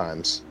a couple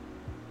times.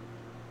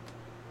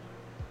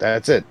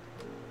 That's it.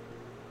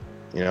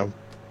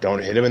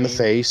 Don't hit him in the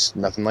face,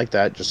 nothing like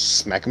that. Just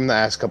smack him in the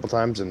ass a couple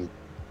times and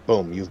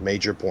boom, you've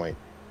made your point.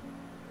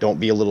 Don't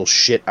be a little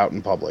shit out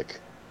in public.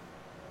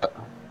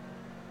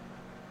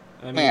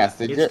 I mean,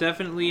 it's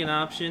definitely an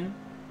option.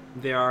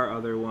 There are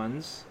other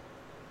ones.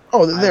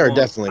 Oh, there are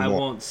definitely more. I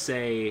won't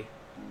say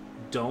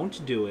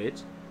don't do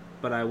it,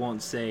 but I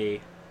won't say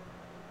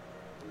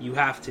you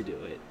have to do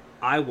it.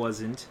 I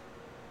wasn't,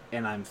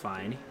 and I'm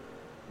fine.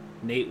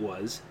 Nate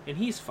was, and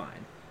he's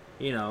fine.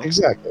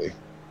 Exactly.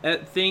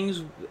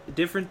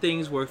 Different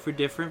things work for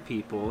different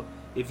people.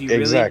 If you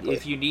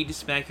need to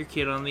smack your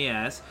kid on the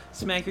ass,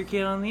 smack your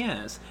kid on the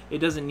ass. It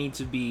doesn't need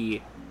to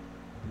be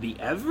the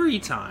every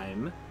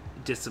time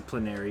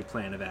disciplinary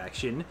plan of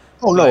action.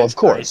 Oh no, of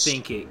course. I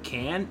think it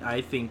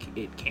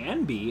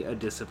can be a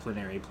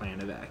disciplinary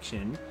plan of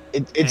action.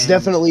 It's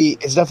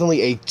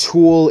definitely a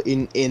tool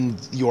in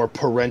your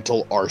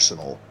parental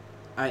arsenal.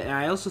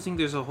 I also think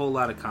there's a whole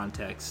lot of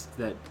context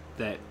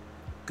that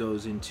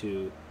goes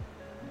into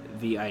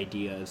the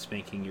idea of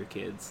spanking your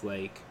kids.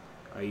 Like,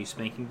 are you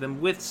spanking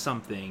them with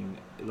something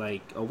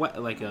like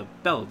a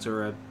belt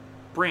or a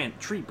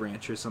tree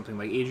branch or something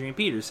like Adrian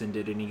Peterson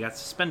did, and he got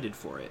suspended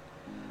for it?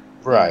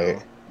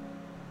 Right.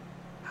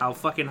 How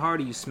fucking hard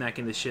are you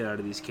smacking the shit out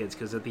of these kids?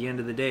 Because at the end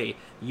of the day,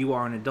 you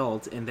are an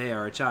adult and they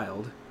are a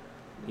child.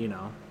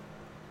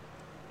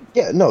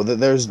 Yeah, no,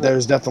 there's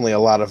definitely a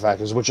lot of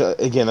factors, which,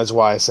 again, that's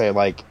why I say,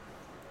 like,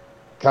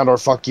 Condor,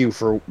 fuck you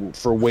for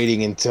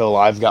waiting until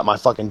I've got my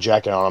fucking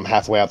jacket on. I'm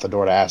halfway out the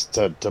door to ask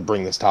to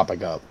bring this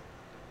topic up.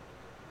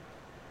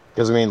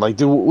 Because, I mean, like,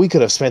 dude, we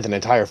could have spent an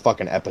entire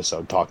fucking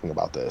episode talking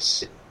about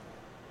this.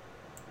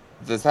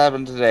 This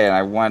happened today, and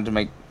I wanted to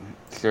make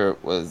sure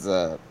it was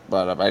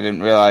brought up. I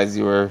didn't realize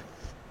you were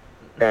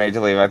ready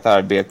to leave. I thought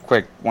it'd be a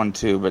quick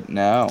 1-2, but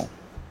no.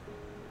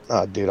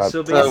 Oh, dude.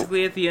 So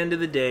basically, at the end of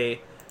the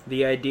day,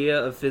 The idea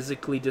of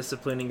physically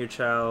disciplining your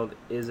child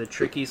is a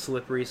tricky,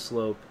 slippery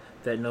slope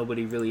that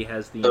nobody really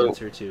has the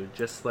answer to,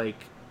 just like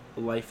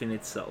life in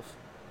itself.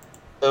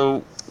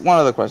 So, one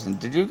other question.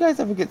 Did you guys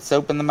ever get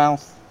soap in the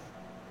mouth?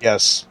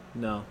 Yes.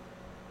 No.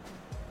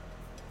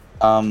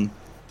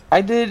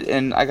 I did,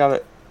 and I got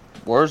it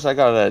worse. I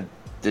got a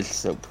dish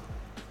soap.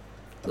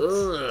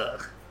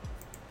 Ugh.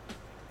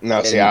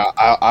 No, see,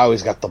 I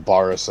always got the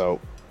bar of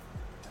soap.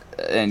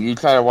 And you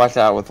try to wash it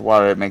out with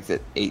water, it makes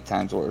it 8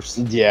 times worse.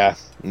 Yeah,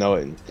 no,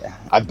 Yeah.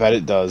 I bet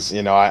it does.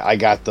 You know, I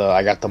got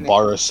the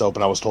bar of soap,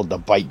 and I was told to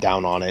bite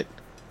down on it.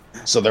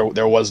 So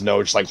there was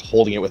no just like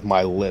holding it with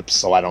my lips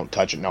so I don't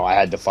touch it. No, I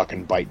had to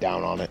fucking bite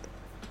down on it.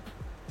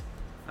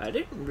 I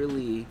didn't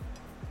really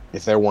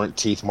If there weren't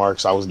teeth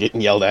marks, I was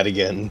getting yelled at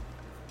again.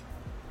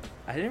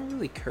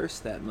 curse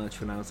that much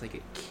when I was like a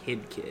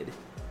kid.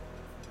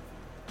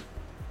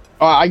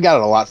 Oh, I got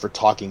it a lot for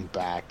talking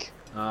back.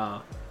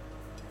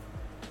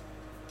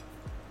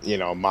 You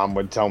know, Mom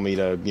would tell me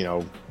to, you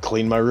know,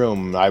 clean my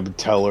room. I would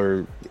tell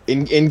her,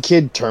 in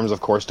kid terms,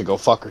 of course, to go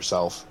fuck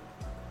herself.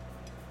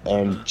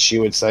 And she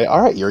would say,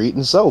 "All right, you're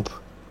eating soap."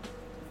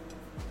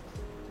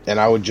 And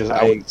I would just,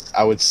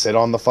 I would sit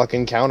on the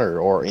fucking counter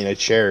or in a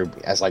chair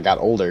as I got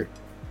older.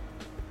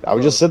 I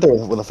would just sit there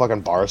with a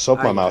fucking bar of soap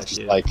in my mouth,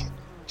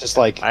 just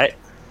like I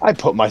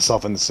put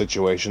myself in the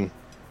situation.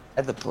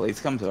 Had the police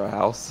come to our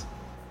house.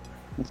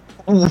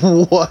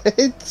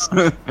 What?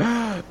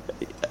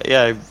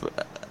 Yeah, I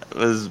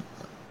was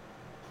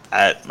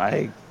at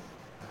my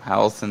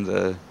house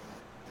and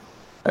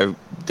I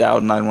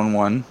dialed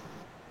 911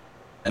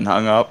 and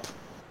hung up.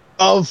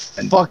 Of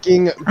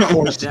fucking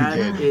course you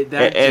did.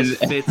 That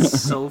just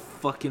fits so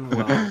fucking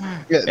well.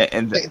 Yeah,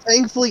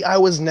 thankfully, I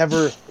was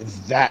never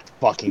that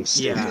fucking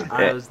stupid. Yeah,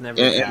 I was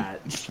never that.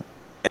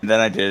 And then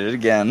I did it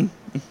again.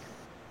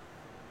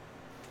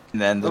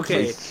 And then the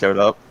police showed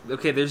up.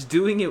 Okay, there's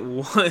doing it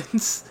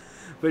once,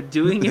 but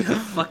doing it a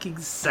fucking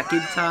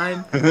second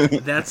time,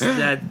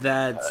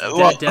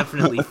 that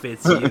definitely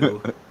fits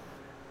you.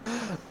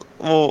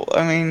 Well,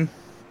 I mean,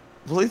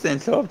 police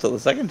didn't show up till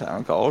the second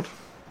time I called.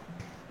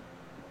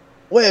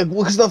 Well,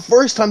 because the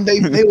first time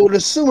they would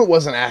assume it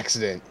was an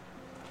accident.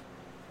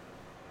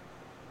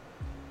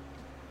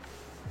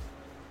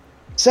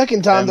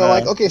 Second time, they're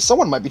like, okay,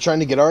 someone might be trying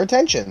to get our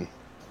attention.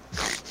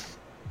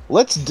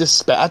 Let's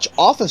dispatch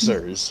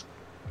officers.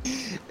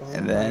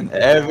 And then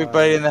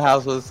everybody in the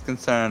house was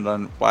concerned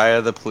on why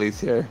are the police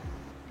here.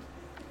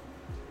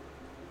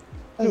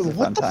 Dude,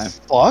 what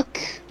the fuck?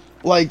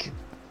 Like,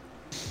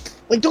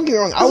 don't get me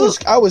wrong.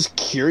 I was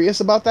curious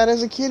about that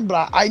as a kid,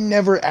 but I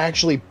never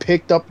actually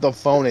picked up the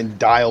phone and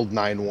dialed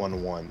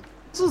 911.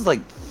 This was like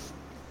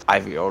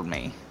 5-year-old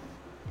me,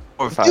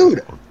 or 5.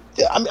 Dude,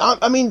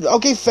 I mean,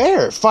 okay,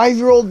 fair.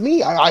 5-year-old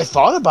me, I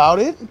thought about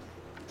it,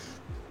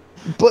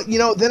 but you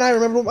know, then I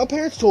remember what my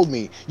parents told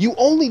me: you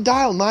only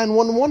dial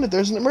 911 if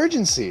there's an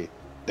emergency.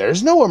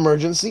 There's no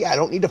emergency. I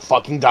don't need to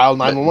fucking dial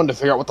 911 to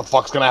figure out what the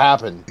fuck's gonna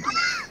happen.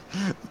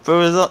 But it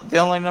was the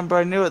only number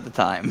I knew at the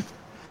time.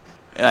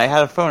 And I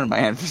had a phone in my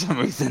hand for some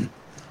reason.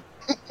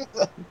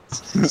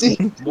 See,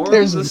 moral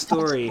of the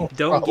story: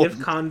 don't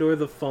give Condor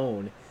the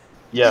phone.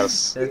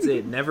 Yes, that's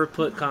it. Never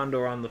put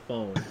Condor on the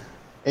phone.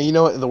 And you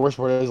know what? The worst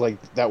part is, like,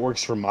 that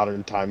works for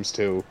modern times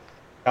too.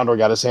 Condor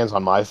got his hands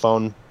on my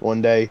phone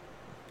one day,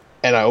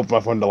 and I opened my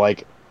phone to,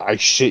 like, I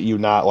shit you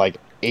not, like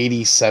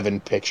 87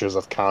 pictures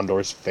of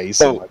Condor's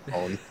face on my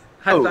phone.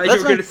 I thought you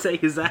were going to say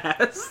his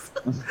ass.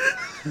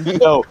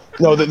 No,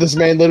 this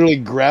man literally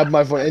grabbed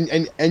my phone,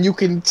 and you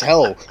can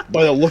tell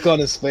by the look on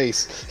his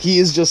face, he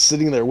is just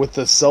sitting there with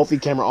the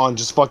selfie camera on,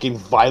 just fucking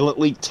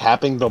violently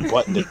tapping the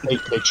button to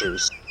take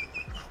pictures.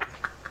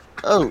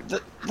 Oh,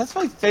 that's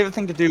my favorite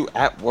thing to do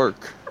at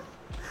work.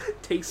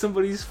 Take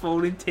somebody's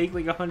phone and take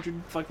like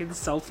 100 fucking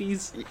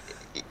selfies?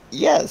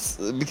 Yes,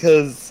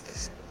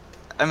 because,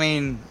 I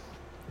mean,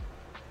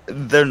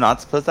 they're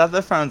not supposed to have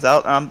their phones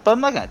out, but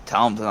I'm not going to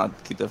tell them to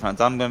not keep their phones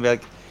out. I'm going to be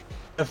like,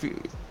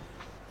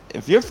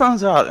 if your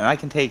phones are out and I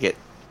can take it,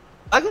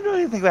 I can do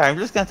anything there. I'm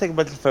just going to take a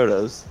bunch of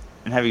photos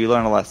and have you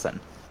learn a lesson.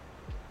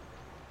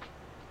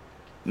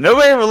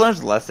 Nobody ever learns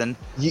a lesson.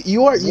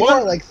 You are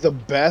like the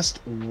best,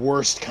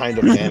 worst kind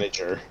of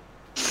manager.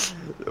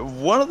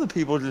 One of the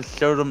people just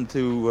showed them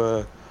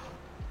to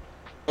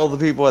all the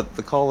people at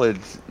the college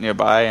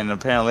nearby, and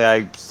apparently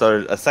I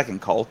started a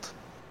second cult.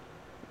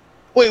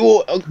 Wait,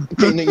 well,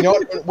 okay, you know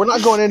what? We're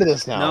not going into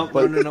this now. No,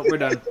 we're done.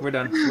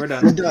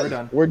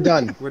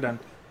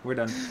 We're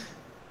done.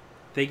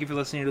 Thank you for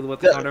listening to the What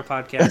the Condor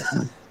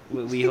podcast.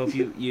 We hope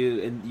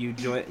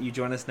you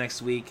join us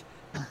next week.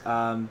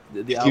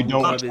 You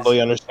don't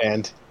totally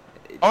understand.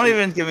 Don't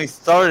even get me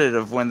started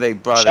of when they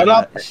brought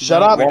it.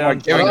 Shut up.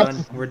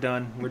 We're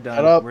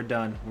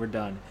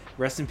done.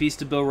 Rest in peace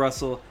to Bill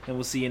Russell, and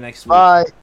we'll see you next week. Bye.